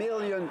lift 1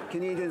 million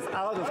Canadians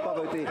out of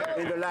poverty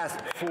in the last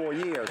 4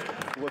 years.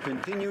 We'll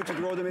continue to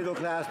grow the middle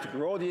class, to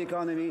grow the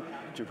economy,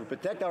 to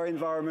protect our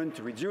environment,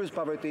 to reduce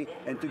poverty,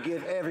 and to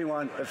give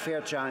everyone a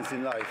fair chance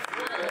in life.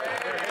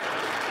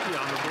 The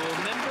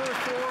honourable member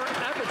for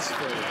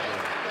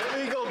Abbotsford.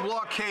 Illegal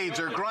blockades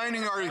are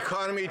grinding our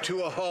economy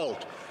to a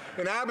halt.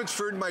 In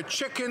Abbotsford, my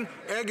chicken,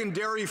 egg, and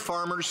dairy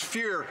farmers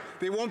fear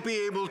they won't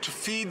be able to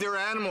feed their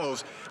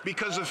animals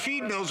because the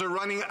feed mills are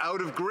running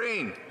out of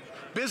grain.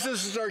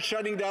 Businesses are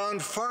shutting down,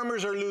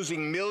 farmers are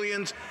losing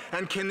millions,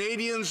 and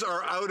Canadians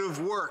are out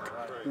of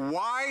work.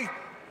 Why?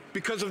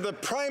 Because of the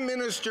Prime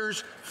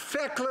Minister's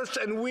feckless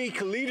and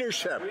weak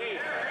leadership.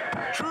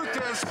 Truth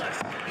is,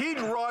 he'd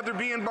rather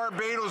be in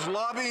Barbados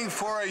lobbying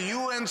for a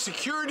UN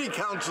Security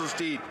Council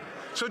seat.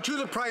 So to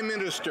the Prime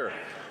Minister,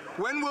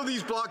 when will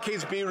these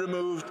blockades be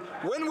removed?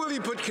 When will he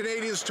put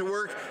Canadians to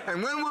work?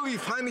 And when will he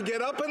finally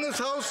get up in this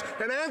House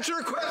and answer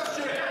a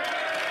question?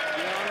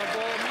 The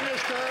Honourable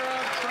Minister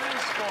of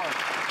Transport.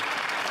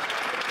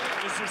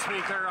 Mr.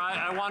 Speaker,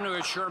 I want to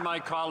assure my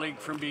colleague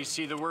from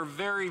BC that we're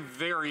very,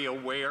 very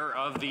aware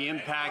of the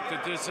impact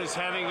that this is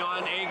having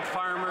on egg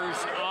farmers,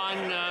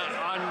 on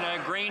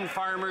grain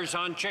farmers,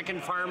 on chicken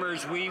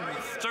farmers. We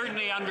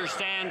certainly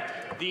understand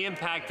the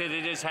impact that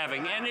it is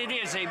having, and it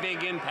is a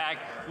big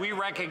impact. We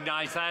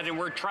recognize that, and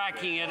we're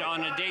tracking it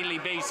on a daily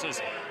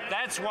basis.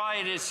 That's why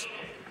it is.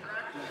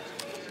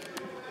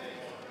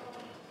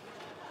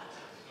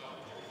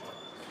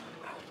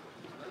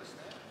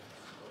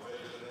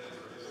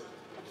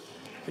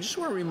 I just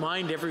want to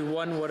remind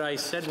everyone what I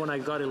said when I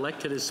got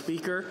elected as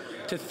Speaker,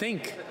 to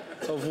think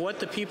of what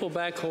the people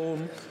back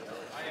home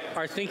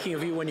are thinking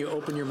of you when you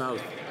open your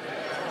mouth.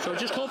 So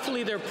just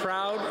hopefully they're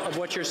proud of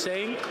what you're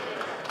saying.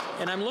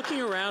 And I'm looking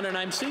around and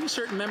I'm seeing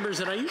certain members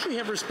that I usually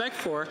have respect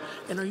for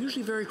and are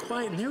usually very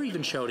quiet, and they're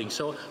even shouting.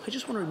 So I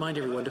just want to remind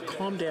everyone to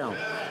calm down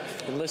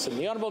and listen.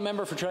 The Honourable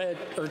Member for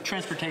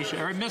Transportation,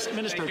 or Minister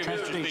of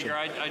Transportation. Mr. Speaker,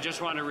 I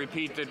just want to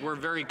repeat that we're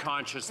very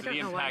conscious of the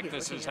impact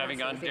this is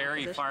having on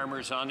dairy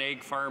farmers, on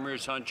egg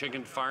farmers, on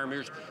chicken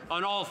farmers,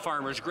 on all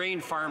farmers,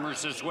 grain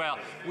farmers as well.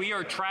 We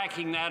are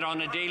tracking that on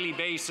a daily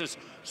basis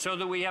so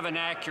that we have an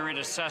accurate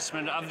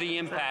assessment of the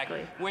impact,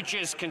 which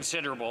is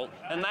considerable.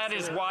 And that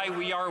is why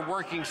we are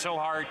working so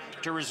hard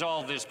to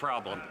resolve this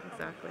problem.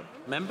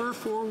 Member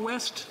for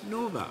West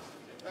Nova.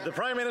 The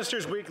Prime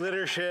Minister's weak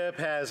leadership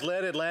has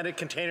led Atlantic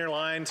Container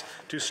Lines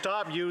to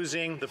stop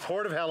using the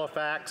Port of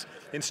Halifax.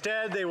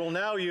 Instead, they will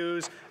now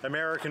use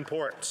American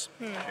ports.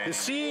 The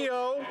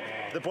CEO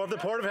of the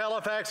Port of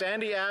Halifax,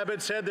 Andy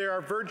Abbott, said there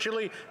are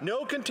virtually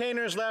no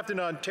containers left in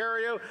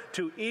Ontario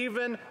to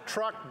even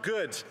truck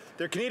goods.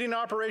 Their Canadian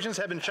operations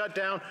have been shut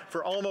down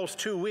for almost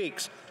 2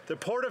 weeks. The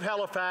Port of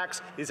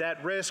Halifax is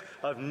at risk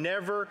of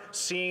never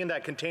seeing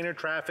that container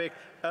traffic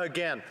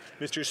again.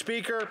 Mr.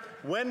 Speaker,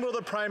 when will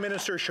the Prime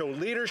Minister show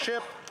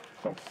leadership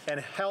and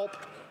help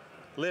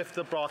lift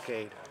the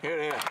blockade?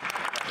 Here, here.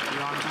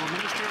 The Honourable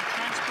Minister of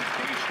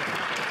Transportation.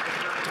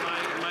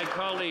 My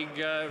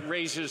colleague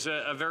raises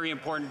a very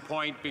important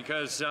point,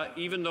 because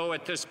even though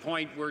at this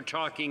point we're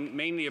talking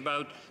mainly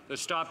about the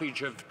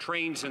stoppage of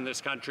trains in this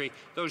country,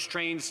 those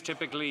trains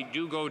typically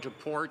do go to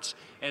ports,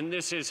 and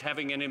this is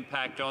having an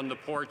impact on the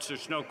ports.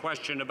 There's no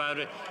question about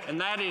it.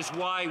 And that is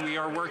why we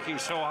are working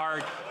so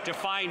hard to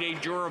find a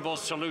durable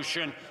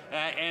solution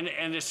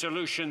and a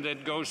solution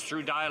that goes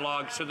through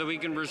dialogue so that we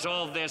can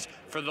resolve this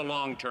for the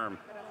long term.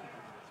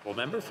 Well,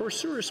 member for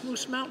Souris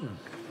Moose Mountain.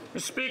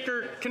 Mr.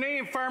 Speaker,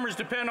 Canadian farmers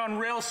depend on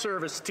rail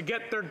service to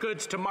get their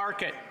goods to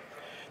market.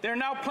 They're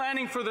now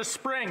planning for the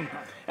spring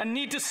and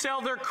need to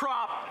sell their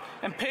crop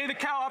and pay the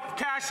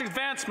cash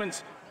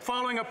advancements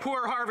following a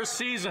poor harvest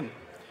season.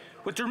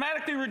 With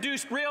dramatically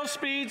reduced rail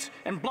speeds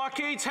and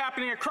blockades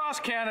happening across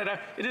Canada,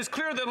 it is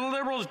clear that the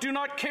Liberals do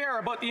not care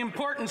about the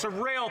importance of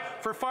rail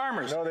for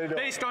farmers,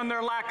 based on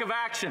their lack of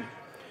action.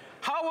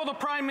 How will the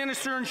Prime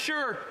Minister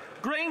ensure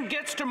grain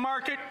gets to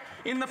market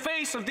in the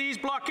face of these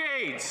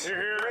blockades?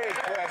 Great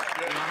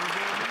question.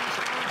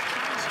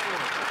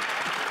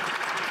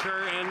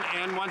 Sure,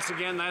 and once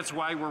again, that's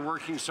why we're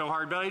working so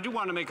hard. But I do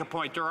want to make a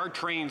point. There are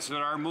trains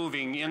that are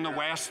moving in the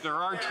West. There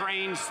are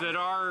trains that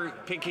are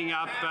picking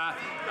up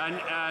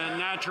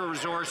natural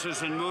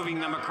resources and moving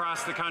them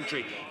across the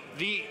country.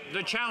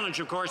 The challenge,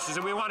 of course, is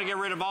that we want to get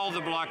rid of all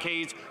the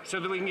blockades so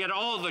that we can get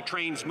all the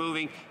trains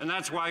moving, and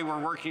that's why we're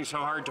working so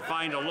hard to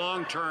find a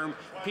long-term,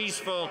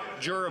 peaceful,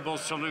 durable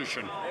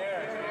solution.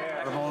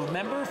 Honourable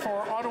Member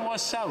for Ottawa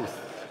South.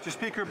 Mr.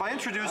 Speaker, by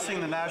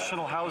introducing the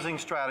National Housing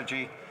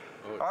Strategy,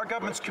 our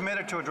government's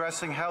committed to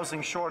addressing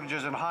housing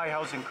shortages and high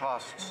housing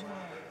costs.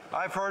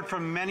 I've heard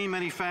from many,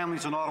 many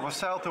families in Ottawa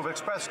South who have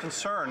expressed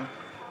concern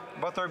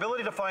about their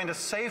ability to find a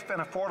safe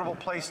and affordable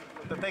place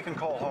that they can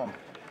call home.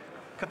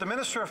 Could the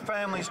Minister of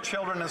Families,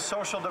 Children and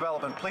Social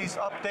Development please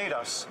update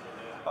us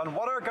on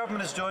what our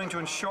government is doing to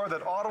ensure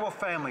that Ottawa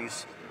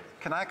families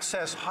can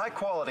access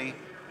high-quality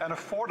and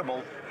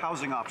affordable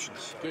housing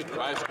options? Good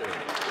question.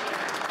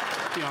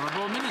 The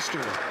Honourable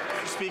Minister.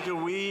 Speaker,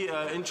 we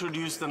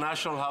introduced the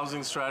National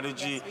Housing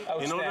Strategy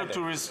in order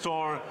to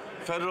restore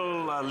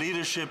federal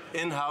leadership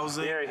in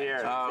housing.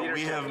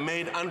 We have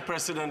made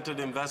unprecedented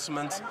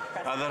investments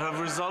that have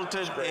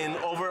resulted in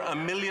over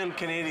 1 million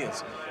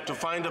Canadians to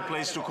find a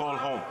place to call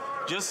home.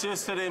 Just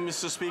yesterday,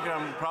 Mr. Speaker,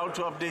 I'm proud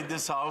to update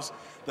this House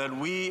that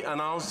we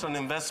announced an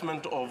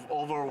investment of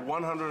over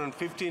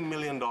 $115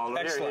 million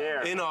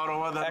in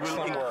Ottawa that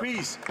will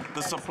increase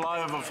the supply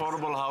of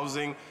affordable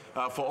housing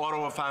for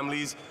Ottawa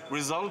families,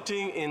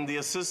 resulting in the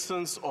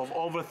assistance of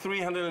over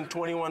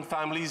 321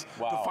 families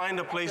to find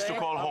a place to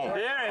call home.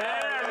 The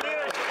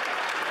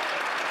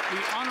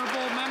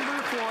Honourable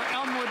Member for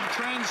Elmwood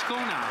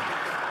Transcona.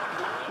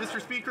 Mr.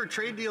 Speaker,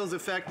 trade deals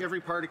affect every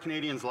part of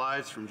Canadians'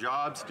 lives, from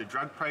jobs to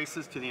drug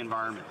prices to the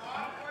environment.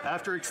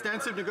 After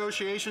extensive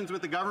negotiations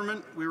with the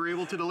government, we were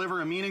able to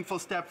deliver a meaningful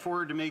step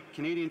forward to make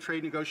Canadian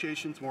trade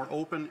negotiations more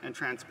open and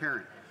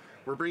transparent.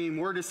 We're bringing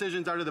more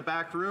decisions out of the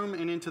back room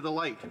and into the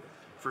light.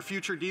 For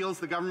future deals,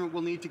 the government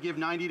will need to give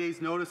 90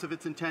 days notice of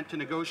its intent to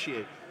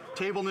negotiate,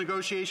 table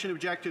negotiation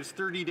objectives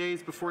 30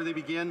 days before they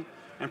begin,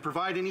 and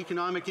provide an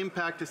economic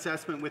impact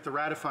assessment with the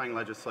ratifying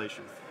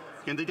legislation.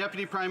 Can the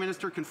Deputy Prime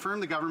Minister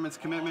confirm the government's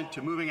commitment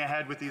to moving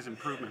ahead with these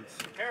improvements?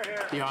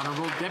 The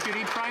Honourable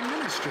Deputy Prime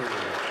Minister.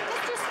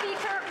 Mr.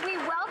 Speaker, we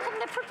welcome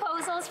the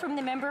proposals from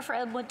the member for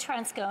Elmwood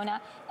Transcona,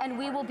 and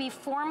we will be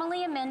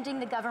formally amending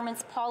the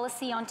government's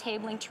policy on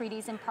tabling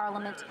treaties in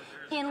Parliament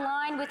in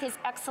line with his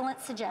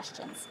excellent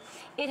suggestions.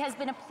 It has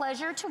been a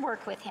pleasure to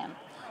work with him.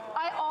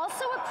 I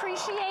also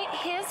appreciate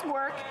his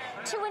work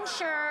to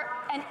ensure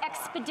an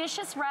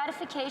expeditious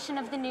ratification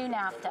of the new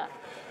NAFTA.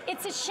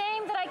 It's a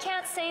shame that I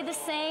can't say the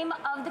same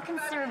of the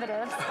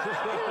Conservatives, who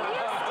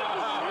used to be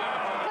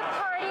the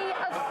party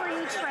of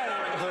free trade.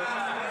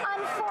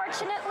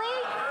 Unfortunately,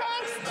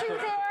 thanks to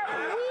their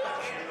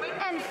weak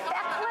and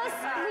feckless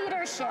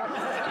leadership,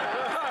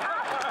 it's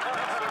up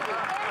to the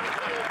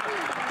NPP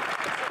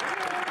to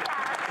do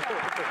that.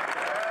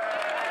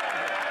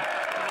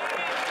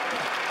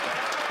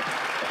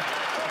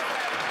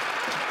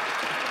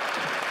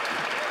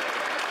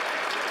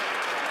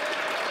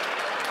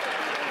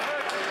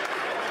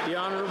 The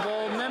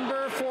Honourable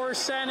Member for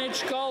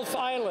Saanich Gulf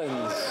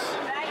Islands.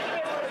 Thank you,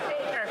 Mr.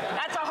 Speaker.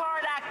 That's a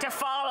hard act to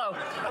follow.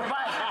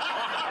 But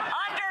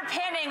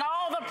underpinning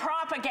all the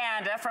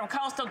propaganda from from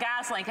Coastal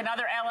GasLink and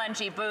other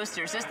LNG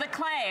boosters is the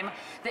claim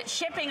that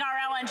shipping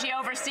our LNG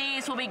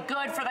overseas will be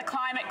good for the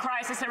climate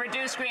crisis and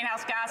reduce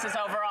greenhouse gases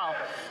overall.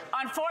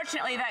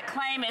 Unfortunately, that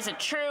claim isn't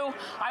true.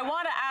 I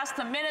want to ask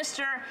the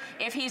minister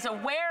if he's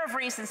aware of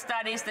recent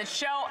studies that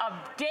show a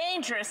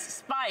dangerous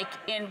spike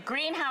in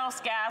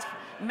greenhouse gas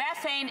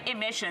methane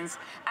emissions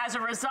as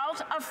a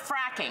result of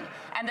fracking,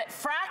 and that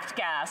fracked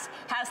gas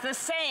has the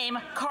same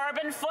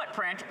carbon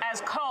footprint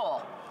as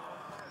coal.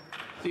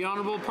 The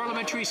Honourable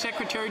Parliamentary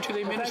Secretary to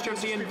the Minister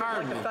of the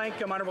Environment. I'd like to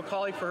thank my honourable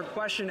colleague for her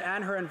question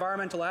and her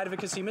environmental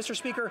advocacy. Mr.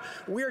 Speaker,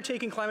 we are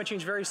taking climate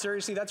change very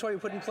seriously. That's why we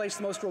put in place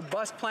the most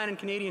robust plan in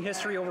Canadian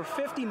history, over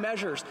 50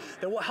 measures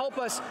that will help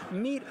us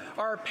meet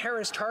our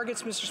Paris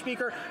targets, Mr.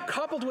 Speaker.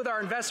 Coupled with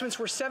our investments,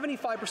 we're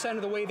 75%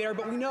 of the way there,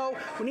 but we know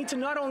we need to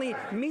not only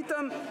meet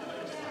them.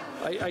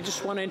 I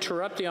just want to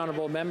interrupt the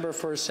honourable member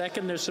for a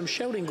second. There's some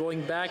shouting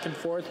going back and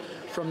forth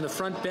from the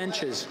front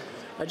benches.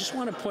 I just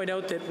want to point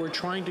out that we're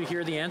trying to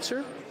hear the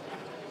answer.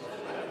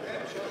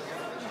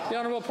 The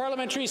Honourable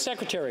Parliamentary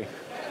Secretary.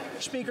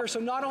 Speaker, so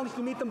not only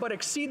can we meet them but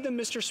exceed them,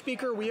 Mr.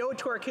 Speaker. We owe it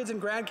to our kids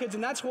and grandkids,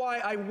 and that's why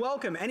I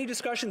welcome any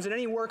discussions and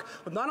any work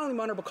with not only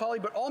my honourable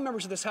colleague but all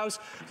members of this House.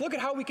 Look at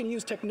how we can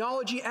use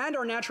technology and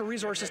our natural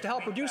resources to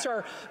help reduce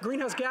our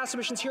greenhouse gas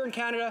emissions here in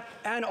Canada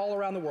and all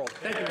around the world.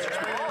 Thank you, Mr.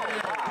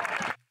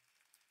 Speaker.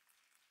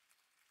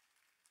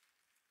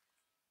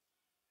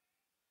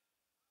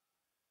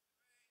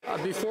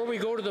 Before we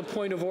go to the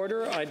point of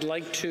order, I'd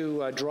like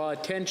to draw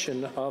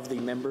attention of the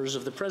members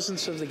of the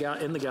presence of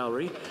in the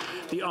gallery.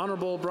 The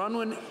Honourable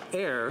Bronwyn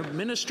Eyre,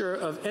 Minister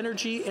of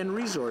Energy and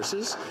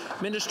Resources,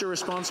 Minister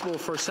responsible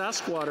for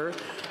Saskwater,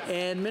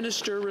 and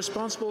Minister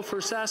responsible for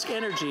Sask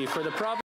Energy for the province.